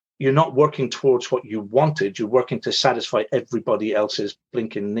you're not working towards what you wanted. You're working to satisfy everybody else's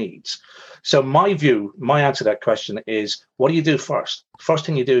blinking needs. So my answer to that question is, what do you do first? First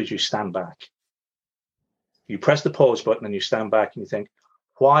thing you do is you stand back. You press the pause button and you stand back and you think,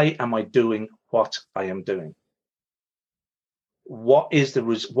 why am I doing what I am doing? What is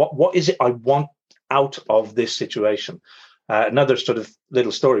what is it I want out of this situation? Another sort of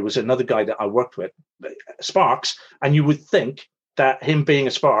little story was another guy that I worked with, Sparks, and you would think that him being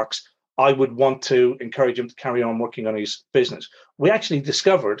a Sparks, I would want to encourage him to carry on working on his business. We actually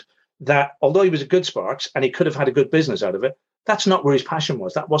discovered that although he was a good Sparks and he could have had a good business out of it, that's not where his passion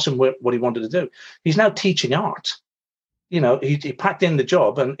was. That wasn't what he wanted to do. He's now teaching art. He packed in the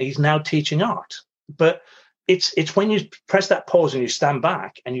job and he's now teaching art. But it's when you press that pause and you stand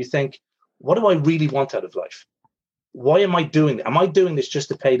back and you think, what do I really want out of life? Why am I doing it? Am I doing this just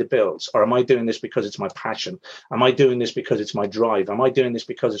to pay the bills? Or am I doing this because it's my passion? Am I doing this because it's my drive? Am I doing this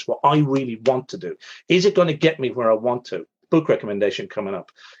because it's what I really want to do? Is it going to get me where I want to? Book recommendation coming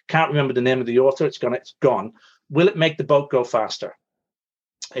up. Can't remember the name of the author. It's gone. Will it make the boat go faster?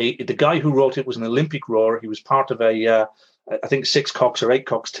 The guy who wrote it was an Olympic rower. He was part of I think 6 cocks or 8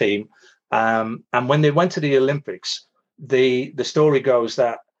 cocks team. And when they went to the Olympics, the story goes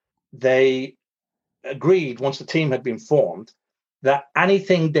that they agreed, once the team had been formed, that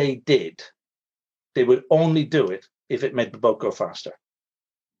anything they did, they would only do it if it made the boat go faster.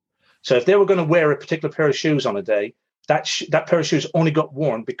 So if they were going to wear a particular pair of shoes on a day, that pair of shoes only got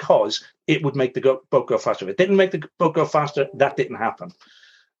worn because it would make the boat go faster. If it didn't make the boat go faster, that didn't happen.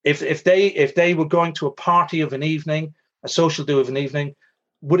 If they were going to a party of an evening, a social do of an evening,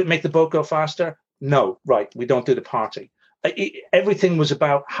 would it make the boat go faster? No, right. We don't do the party. Everything was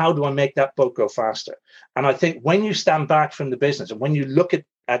about, how do I make that boat go faster? And I think when you stand back from the business and when you look at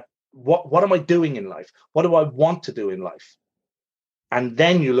what am I doing in life? What do I want to do in life? And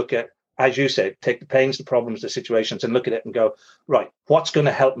then you look at, as you said, take the pains, the problems, the situations, and look at it and go, right, what's going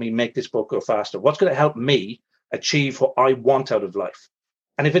to help me make this boat go faster? What's going to help me achieve what I want out of life?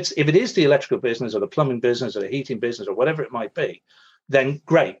 And if it is the electrical business or the plumbing business or the heating business or whatever it might be, then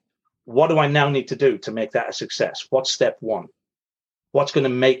great. What do I now need to do to make that a success? What's step one? What's going to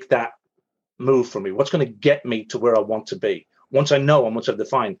make that move for me? What's going to get me to where I want to be? Once I know and once I've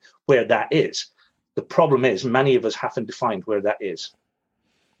defined where that is, the problem is many of us haven't defined where that is.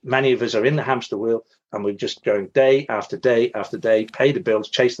 Many of us are in the hamster wheel and we're just going day after day after day, pay the bills,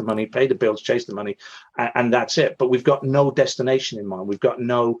 chase the money, pay the bills, chase the money, and that's it. But we've got no destination in mind. We've got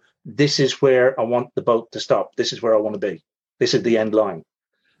no, this is where I want the boat to stop. This is where I want to be. This is the end line.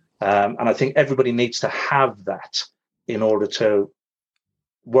 And I think everybody needs to have that in order to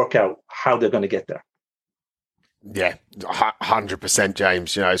work out how they're going to get there. Yeah, 100%,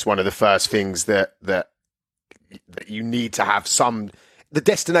 James. It's one of the first things that you need to have some. The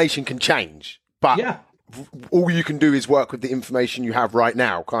destination can change, but all you can do is work with the information you have right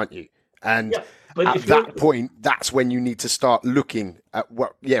now, can't you? And at that point, that's when you need to start looking at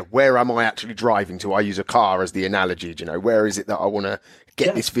where am I actually driving to? I use a car as the analogy. Where is it that I want to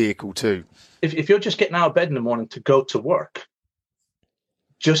get this vehicle to? If you're just getting out of bed in the morning to go to work,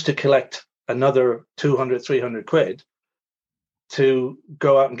 just to collect another 200, 300 quid to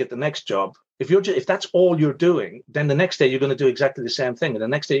go out and get the next job, if that's all you're doing, then the next day you're going to do exactly the same thing, and the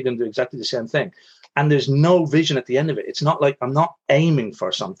next day you're going to do exactly the same thing, and there's no vision at the end of it. It's not like I'm not aiming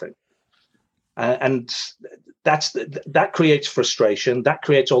for something. And that creates frustration. That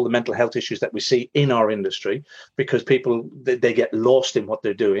creates all the mental health issues that we see in our industry, because people, they get lost in what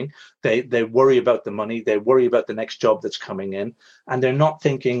they're doing. They worry about the money. They worry about the next job that's coming in. And they're not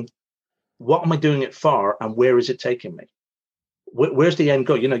thinking, what am I doing it for? And where is it taking me? Where's the end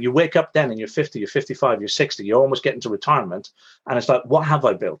goal? You wake up then and you're 50, you're 55, you're 60, you're almost getting to retirement. And it's like, what have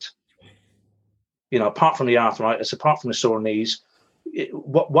I built? Apart from the arthritis, apart from the sore knees,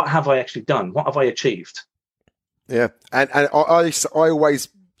 what have I actually done? What have I achieved? Yeah, and I always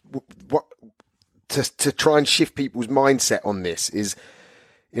to try and shift people's mindset on this is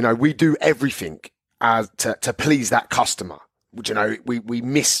You know, we do everything to please that customer. You know, we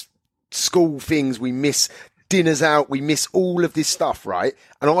miss school things, we miss dinners out, we miss all of this stuff, right?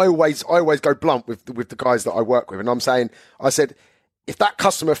 And I always go blunt with the guys that I work with, and I said, if that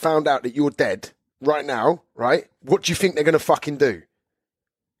customer found out that you're dead right now, right, what do you think they're going to fucking do?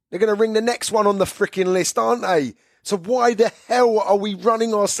 They're going to ring the next one on the freaking list, aren't they? So why the hell are we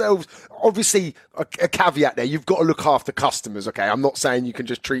running ourselves? Obviously, a caveat there, you've got to look after customers, okay? I'm not saying you can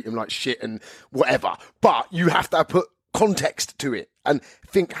just treat them like shit and whatever, but you have to put context to it and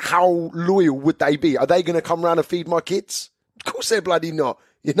think, how loyal would they be? Are they going to come round and feed my kids? Of course they're bloody not,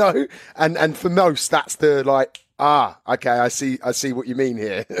 you know? And for most, that's the like, okay, I see what you mean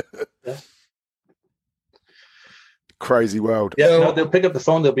here. Yeah. Crazy world. Yeah, no, they'll pick up the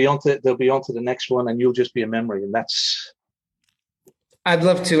phone, they'll be on to the next one, and you'll just be a memory. And that's... I'd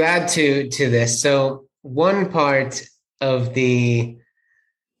love to add to this. So one part of the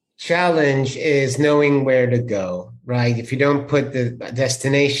challenge is knowing where to go, right? If you don't put the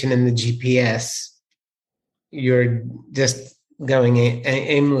destination in the GPS, you're just going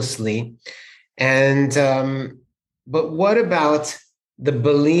aimlessly. And but what about the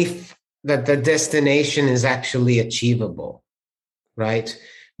belief that the destination is actually achievable, right?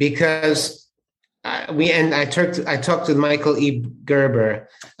 Because I talked with Michael E. Gerber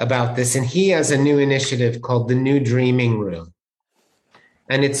about this, and he has a new initiative called the New Dreaming Room.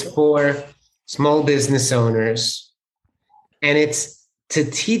 And it's for small business owners, and it's to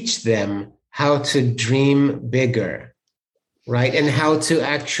teach them how to dream bigger, right? And how to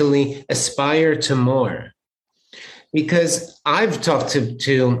actually aspire to more. Because I've talked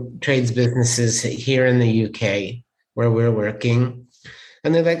to trades businesses here in the UK where we're working,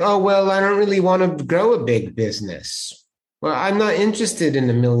 and they're like, oh, well, I don't really want to grow a big business. Well, I'm not interested in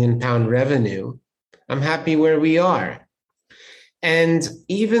 £1 million revenue. I'm happy where we are. And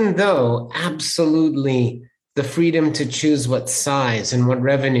even though absolutely the freedom to choose what size and what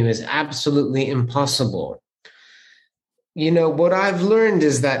revenue is absolutely impossible, you know, what I've learned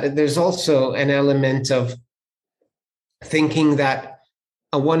is that there's also an element of thinking that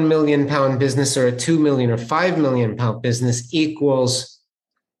a £1 million business or a 2 million or 5 million pound business equals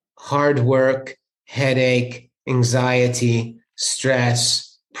hard work, headache, anxiety,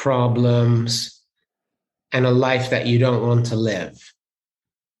 stress, problems, and a life that you don't want to live,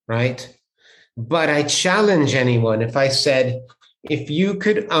 right? But I challenge anyone if I said, if you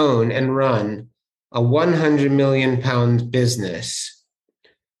could own and run a 100 million pound business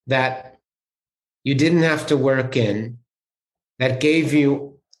that you didn't have to work in, that gave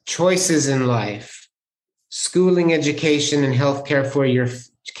you choices in life, schooling, education, and healthcare for your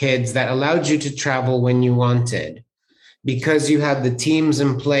kids, that allowed you to travel when you wanted, because you had the teams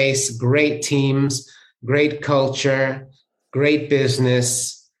in place, great teams, great culture, great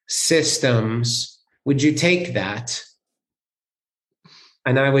business, systems, would you take that?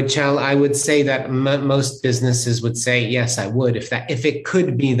 And I would say that most businesses would say, yes, I would, if it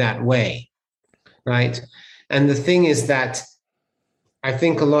could be that way, right? And the thing is that I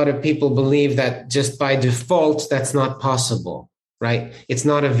think a lot of people believe that just by default, that's not possible, right? It's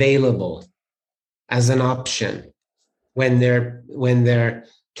not available as an option when they're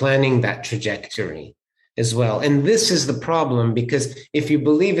planning that trajectory as well. And this is the problem, because if you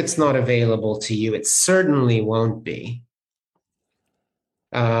believe it's not available to you, it certainly won't be.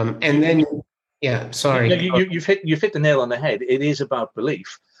 And then, yeah, sorry. You've hit the nail on the head. It is about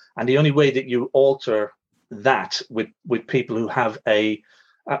belief. And the only way that you alter that with people who have I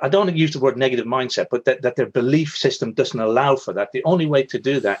don't want to use the word negative mindset, but that their belief system doesn't allow for that. The only way to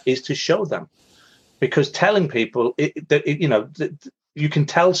do that is to show them, because telling people you can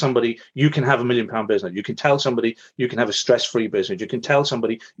tell somebody you can have £1 million business. You can tell somebody you can have a stress-free business. You can tell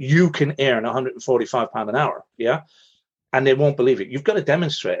somebody you can earn £145 an hour. Yeah. And they won't believe it. You've got to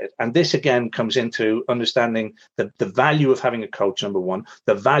demonstrate it. And this, again, comes into understanding the value of having a coach, number one,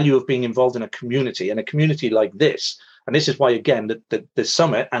 the value of being involved in a community, and a community like this. And this is why, again, the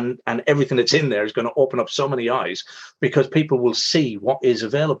summit and everything that's in there is going to open up so many eyes, because people will see what is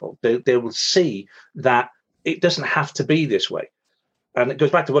available. They will see that it doesn't have to be this way. And it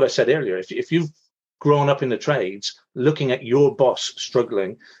goes back to what I said earlier. If you've grown up in the trades, looking at your boss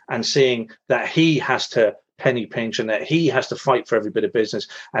struggling and seeing that he has to penny pinch and that he has to fight for every bit of business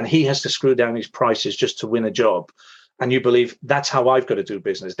and he has to screw down his prices just to win a job, and you believe that's how I've got to do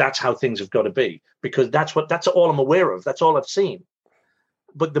business, that's how things have got to be, because that's all I'm aware of, that's all I've seen.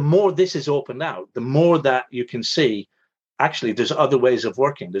 But the more this is opened out, the more that you can see, actually, there's other ways of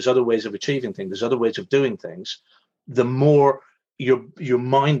working, there's other ways of achieving things, there's other ways of doing things, the more your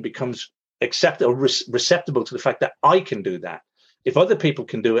mind becomes receptible to the fact that I can do that. If other people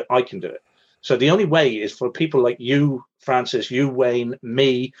can do it, I can do it. So the only way is for people like you, Francis, you, Wayne,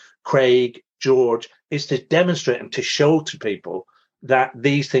 me, Craig, George, is to demonstrate and to show to people that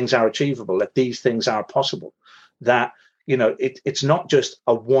these things are achievable, that these things are possible, that, you know, it's not just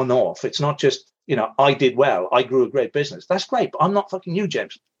a one-off. It's not just, you know, I did well, I grew a great business. That's great, but I'm not fucking you,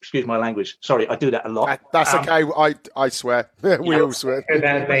 James. Excuse my language. Sorry, I do that a lot. That's okay. I swear. We all swear.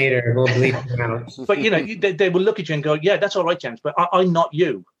 That later, we'll bleep it out. But, you know, they will look at you and go, yeah, that's all right, James, but I'm not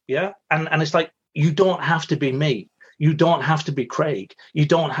you. Yeah. And it's like, you don't have to be me. You don't have to be Craig. You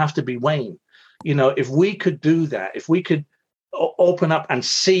don't have to be Wayne. You know, if we could do that, if we could open up and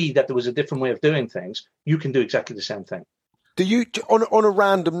see that there was a different way of doing things, you can do exactly the same thing. Do you, on a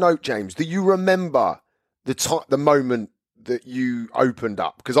random note, James, do you remember the moment that you opened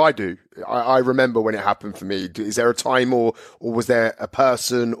up? Because I do. I remember when it happened for me. Is there a time or was there a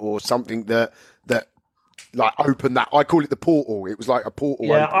person or something that like opened that? I call it the portal. It was like a portal.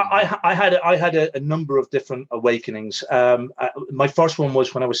 Yeah, I had a number of different awakenings. My first one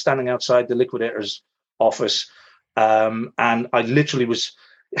was when I was standing outside the liquidator's office, and I literally was.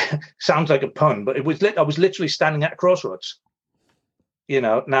 Sounds like a pun, but I was literally standing at a crossroads. You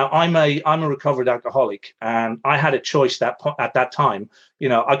know, now I'm a recovered alcoholic, and I had a choice at that time. You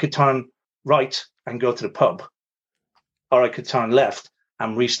know, I could turn right and go to the pub, or I could turn left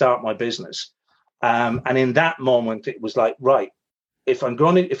and restart my business. And in that moment, it was like, right, if I'm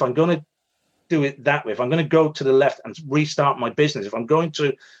going to do it that way, if I'm going to go to the left and restart my business, if I'm going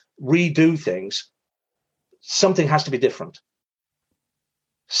to redo things, something has to be different.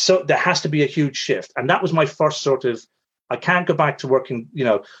 So there has to be a huge shift. And that was my first sort of, I can't go back to working, you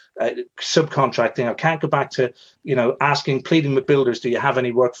know, subcontracting. I can't go back to, you know, pleading with builders, do you have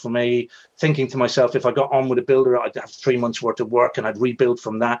any work for me? Thinking to myself, if I got on with a builder, I'd have 3 months worth of work and I'd rebuild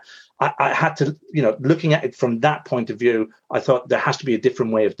from that. I had to, you know, looking at it from that point of view, I thought there has to be a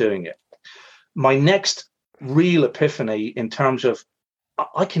different way of doing it. My next real epiphany in terms of,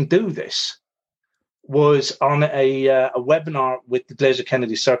 I can do this, was on a webinar with the Glazer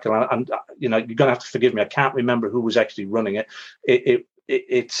Kennedy Circle, and you know, you're going to have to forgive me. I can't remember who was actually running it. It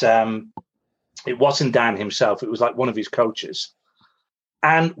wasn't Dan himself. It was like one of his coaches.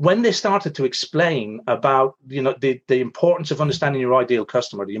 And when they started to explain about, you know, the importance of understanding your ideal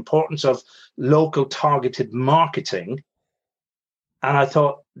customer, the importance of local targeted marketing, and I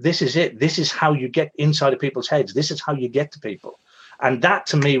thought, this is it. This is how you get inside of people's heads. This is how you get to people. And that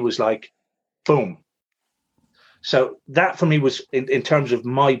to me was like, boom. So that for me was in terms of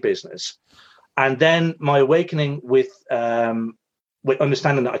my business. And then my awakening with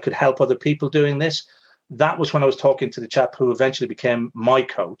understanding that I could help other people doing this, that was when I was talking to the chap who eventually became my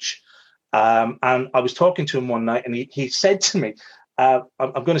coach. And I was talking to him one night, and he said to me, I'm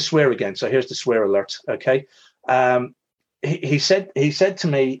going to swear again, so here's the swear alert, okay? He said to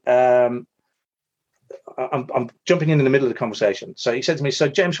me, I'm jumping in the middle of the conversation. So he said to me, so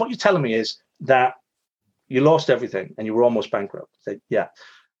James, what you're telling me is that you lost everything and you were almost bankrupt. I said, yeah.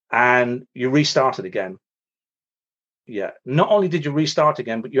 And you restarted again. Yeah. Not only did you restart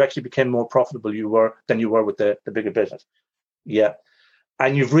again, but you actually became more profitable than you were with the bigger business. Yeah.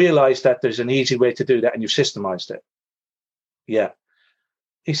 And you've realized that there's an easy way to do that, and you've systemized it. Yeah.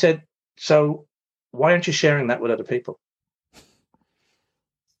 He said, so why aren't you sharing that with other people?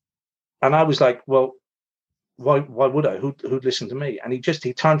 And I was like, well, why would I? Who'd listen to me? And he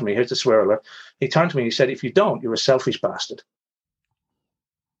turned to me. Here's the swear alert. He turned to me and he said, if you don't, you're a selfish bastard.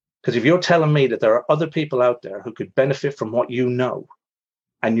 Because if you're telling me that there are other people out there who could benefit from what you know,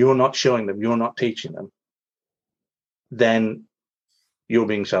 and you're not showing them, you're not teaching them, then you're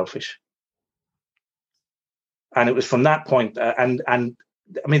being selfish. And it was from that point, and I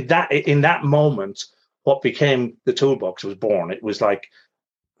mean, that in that moment, what became the toolbox was born. It was like,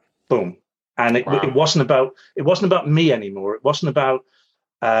 boom. And it wasn't about me anymore. It wasn't about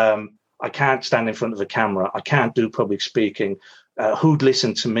I can't stand in front of a camera. I can't do public speaking. Who'd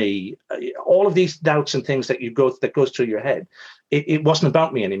listen to me? All of these doubts and things that goes through your head. It wasn't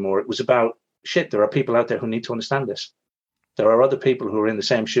about me anymore. It was about, shit, there are people out there who need to understand this. There are other people who are in the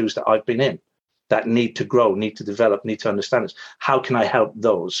same shoes that I've been in, that need to grow, need to develop, need to understand this. How can I help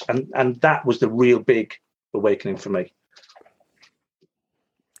those? And that was the real big awakening for me.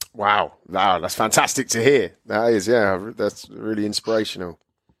 Wow, that's fantastic to hear. That is, yeah, that's really inspirational.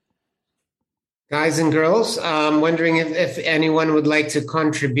 Guys and girls, I'm wondering if anyone would like to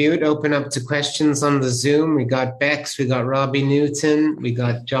contribute, open up to questions on the Zoom. We got Bex, we got Robbie Newton, we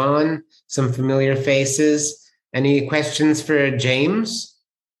got John, some familiar faces. Any questions for James?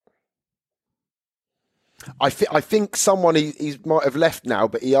 I think someone he might have left now,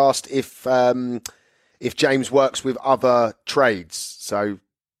 but he asked if if James works with other trades. So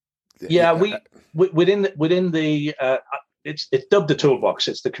yeah, within the it's dubbed the toolbox.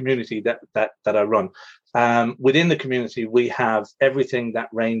 It's the community that I run. Within the community, we have everything that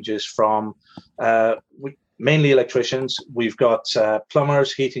ranges from mainly electricians. We've got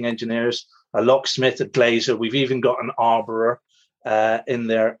plumbers, heating engineers, a locksmith, a glazer. We've even got an arborer in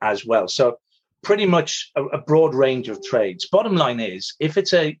there as well. So pretty much a broad range of trades. Bottom line is, if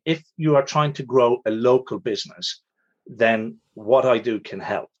you are trying to grow a local business, then what I do can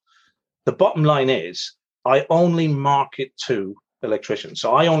help. The bottom line is, I only market to electricians.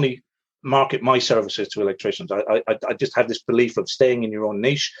 So I only market my services to electricians. I just have this belief of staying in your own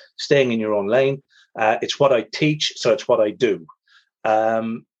niche, staying in your own lane. It's what I teach, so it's what I do.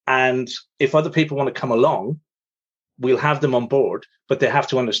 And if other people want to come along, we'll have them on board, but they have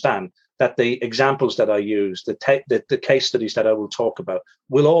to understand that the examples that I use, the case studies that I will talk about,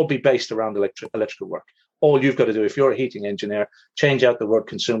 will all be based around electrical work. All you've got to do, if you're a heating engineer, change out the word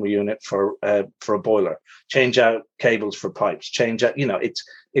consumer unit for a boiler, change out cables for pipes, change out,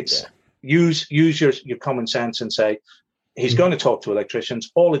 use your common sense and say, he's going to talk to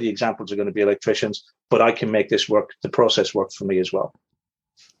electricians. All of the examples are going to be electricians, but I can make this work, the process work for me as well.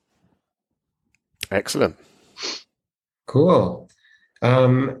 Excellent. Cool.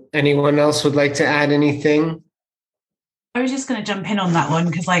 Anyone else would like to add anything? I was just going to jump in on that one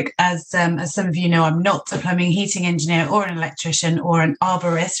because, as some of you know, I'm not a plumbing, heating engineer or an electrician or an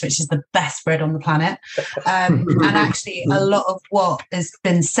arborist, which is the best word on the planet. And actually, a lot of what has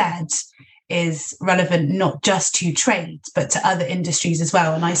been said is relevant not just to trades, but to other industries as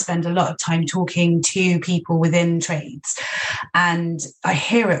well. And I spend a lot of time talking to people within trades. And I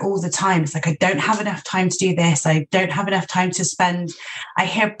hear it all the time. It's like, I don't have enough time to do this. I don't have enough time to spend. I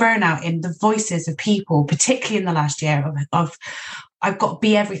hear burnout in the voices of people, particularly in the last year of I've got to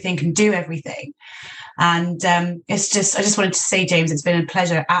be everything and do everything. And I just wanted to say, James, it's been a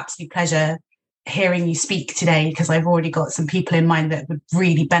pleasure, absolute pleasure hearing you speak today, because I've already got some people in mind that would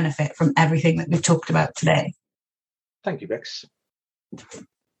really benefit from everything that we've talked about today. Thank you, Bex.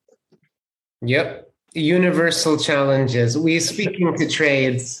 Yep. Universal challenges. We're speaking to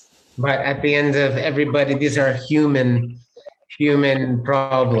trades, but at the end of everybody, these are human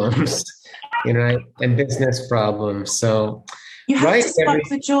problems, and business problems. So you have to spark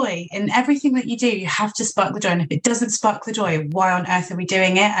the joy in everything that you do. You have to spark the joy. And if it doesn't spark the joy, why on earth are we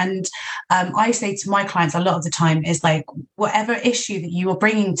doing it? And I say to my clients a lot of the time is like, whatever issue that you are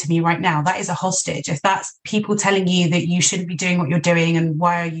bringing to me right now, that is a hostage. If that's people telling you that you shouldn't be doing what you're doing and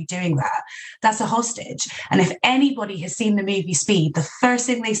why are you doing that, that's a hostage. And if anybody has seen the movie Speed, the first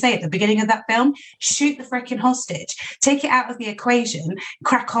thing they say at the beginning of that film, shoot the freaking hostage, take it out of the equation,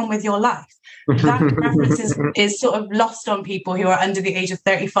 crack on with your life. That reference is sort of lost on people who are under the age of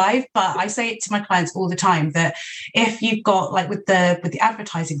 35. But I say it to my clients all the time that if you've got, like with the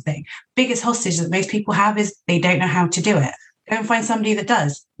advertising thing, biggest hostage that most people have is they don't know how to do it. Go and find somebody that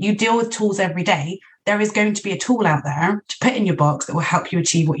does. You deal with tools every day. There is going to be a tool out there to put in your box that will help you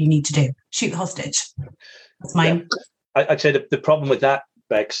achieve what you need to do. Shoot the hostage. That's mine. Yeah. I'd say the problem with that,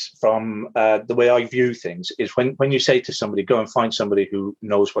 Bex, from the way I view things, is when you say to somebody, go and find somebody who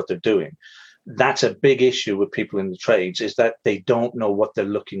knows what they're doing. That's a big issue with people in the trades, is that they don't know what they're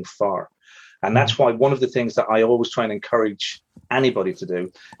looking for. And that's why one of the things that I always try and encourage anybody to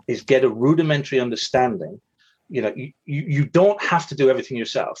do is get a rudimentary understanding. You don't have to do everything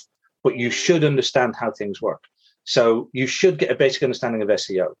yourself, but you should understand how things work. So you should get a basic understanding of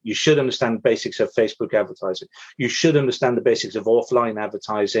SEO. You should understand the basics of Facebook advertising. You should understand the basics of offline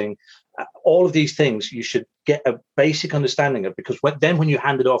advertising. All of these things you should get a basic understanding of, because when you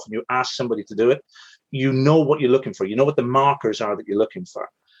hand it off and you ask somebody to do it, you know what you're looking for. You know what the markers are that you're looking for.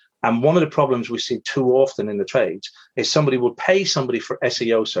 And one of the problems we see too often in the trades is somebody will pay somebody for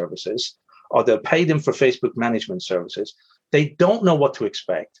SEO services, or they'll pay them for Facebook management services. They don't know what to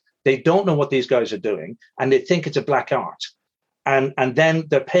expect. They don't know what these guys are doing, and they think it's a black art. And then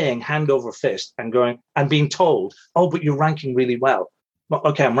they're paying hand over fist and being told, oh, but you're ranking really well. Well,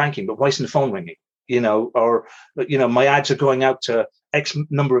 okay, I'm ranking, but why isn't the phone ringing? Or my ads are going out to X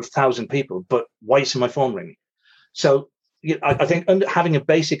number of thousand people, but why isn't my phone ringing? So I think having a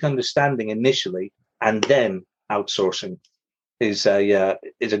basic understanding initially and then outsourcing is a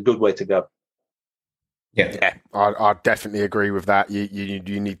good way to go. Yeah, I definitely agree with that.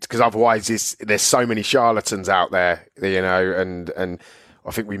 You need, because otherwise there's so many charlatans out there, and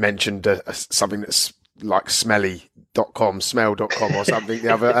I think we mentioned something that's like smell.com or something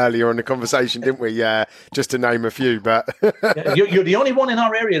earlier in the conversation, didn't we? Just to name a few, but you're the only one in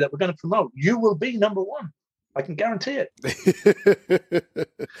our area that we're going to promote. You will be number one. I can guarantee it.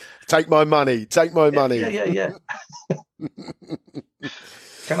 Take my money. Take my money. Yeah.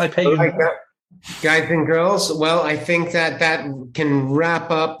 Can I pay you? Guys and girls, well, I think that can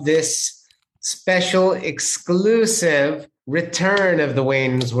wrap up this special exclusive return of the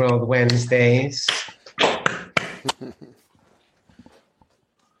Wayne's World Wednesdays.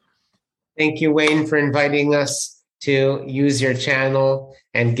 Thank you, Wayne, for inviting us to use your channel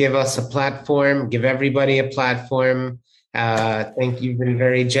and give us a platform, give everybody a platform. Thank you. You've been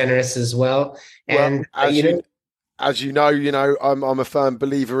very generous as well. And as you know, I'm a firm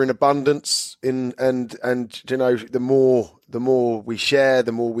believer in abundance. And the more we share,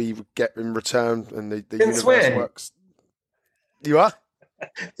 the more we get in return, and the universe works. You are.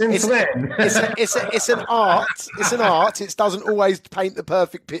 Since when? It's an art. It's an art. It doesn't always paint the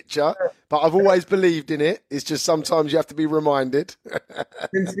perfect picture, but I've always believed in it. It's just sometimes you have to be reminded.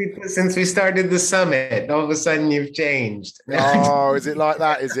 Since we started the summit, all of a sudden you've changed. Oh, is it like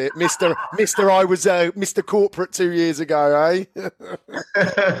that? Is it, Mister? I was Mr. Corporate 2 years ago, eh?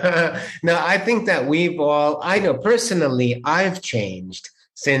 No, I think that I know personally, I've changed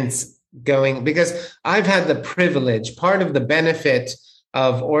since going, because I've had the privilege. Part of the benefit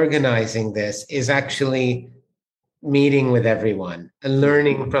of organizing this is actually meeting with everyone and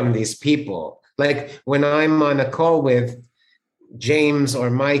learning from these people. Like when I'm on a call with James or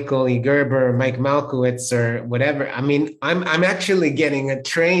Michael E. Gerber or Mike Malkowitz or whatever, I mean, I'm actually getting a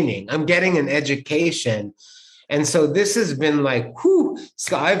training. I'm getting an education. And so this has been like, whew.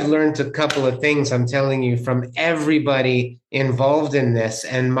 So I've learned a couple of things, I'm telling you, from everybody involved in this.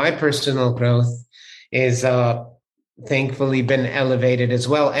 And my personal growth is thankfully been elevated as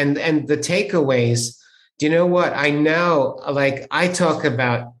well. And the takeaways, do you know what? I talk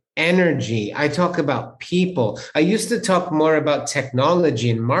about energy. I talk about people. I used to talk more about technology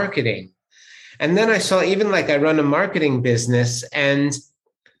and marketing. And then I saw, even like I run a marketing business, and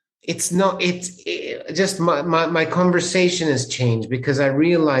my conversation has changed, because I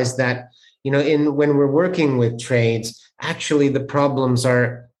realized that, when we're working with trades, actually the problems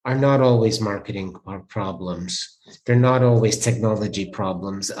are not always marketing problems. They're not always technology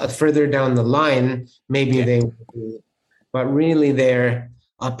problems. Further down the line, maybe they will be, but really they're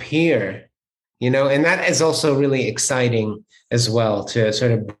up here, and that is also really exciting as well, to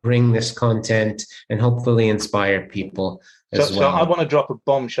sort of bring this content and hopefully inspire people as well. So I want to drop a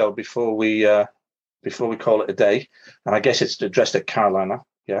bombshell before we call it a day, and I guess it's addressed at Carolina.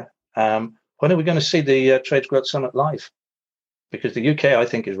 Yeah. When are we going to see the Trades Growth Summit live? Because the UK, I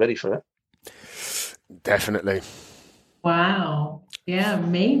think, is ready for it. Definitely. Wow. Yeah,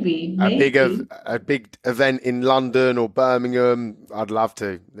 maybe. A big event in London or Birmingham. I'd love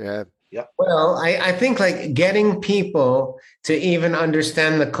to. Yeah. Yeah. Well, I think like getting people to even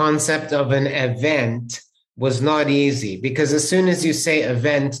understand the concept of an event was not easy, because as soon as you say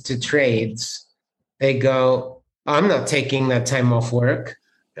event to trades, they go, I'm not taking that time off work.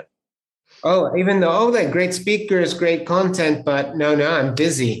 Yeah. Oh, even though, that great speakers, great content, but no, I'm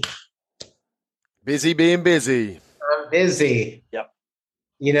busy. Busy being busy. I'm busy. Yep.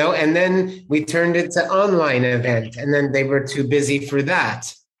 And then we turned it to online event, and then they were too busy for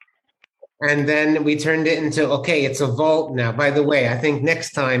that. And then we turned it into, okay, it's a vault now. By the way, I think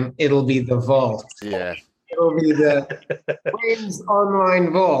next time it'll be the vault. Yeah. It'll be the Trades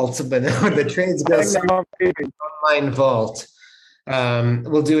Online Vault, but no, the Trades Growth Online Vault.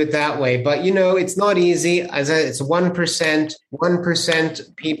 We'll do it that way. But, it's not easy. It's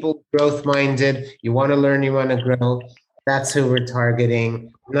 1% people growth-minded. You want to learn, you want to grow. That's who we're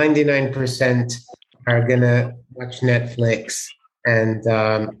targeting. 99% are going to watch Netflix and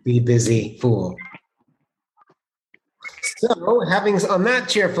be busy fool. So, on that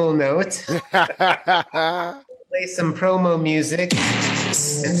cheerful note, play some promo music and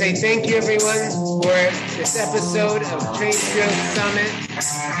say thank you, everyone, for this episode of Trades Growth Summit,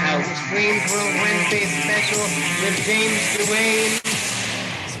 Wayne's World Wednesday special with James Dwayne,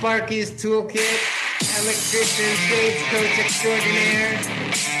 Sparky's Toolkit, electrician, trades coach extraordinaire.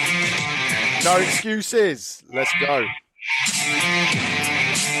 No excuses. Let's go.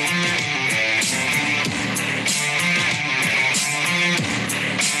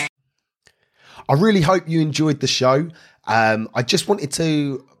 I really hope you enjoyed the show. I just wanted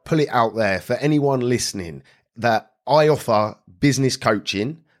to pull it out there for anyone listening that I offer business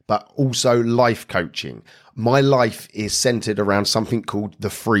coaching, but also life coaching. My life is centered around something called the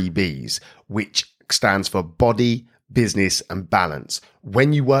 3 Bs, which stands for body, business, and balance.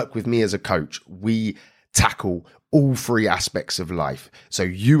 When you work with me as a coach, we tackle all 3 aspects of life. So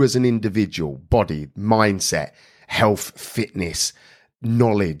you as an individual, body, mindset, health, fitness,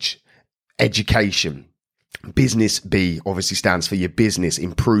 knowledge, education. Business B obviously stands for your business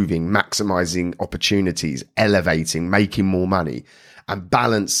improving, maximizing opportunities, elevating, making more money. And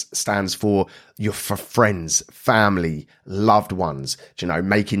balance stands for for friends, family, loved ones,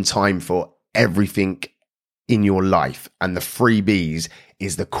 making time for everything in your life. And the 3 Bs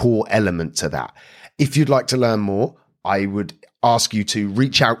is the core element to that. If you'd like to learn more, I would ask you to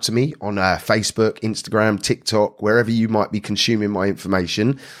reach out to me on Facebook, Instagram, TikTok, wherever you might be consuming my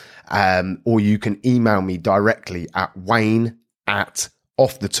information. Or you can email me directly at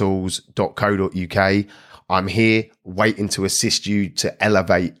wayne@offthetools.co.uk. I'm here waiting to assist you to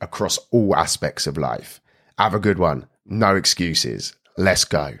elevate across all aspects of life. Have a good one. No excuses. Let's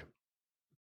go.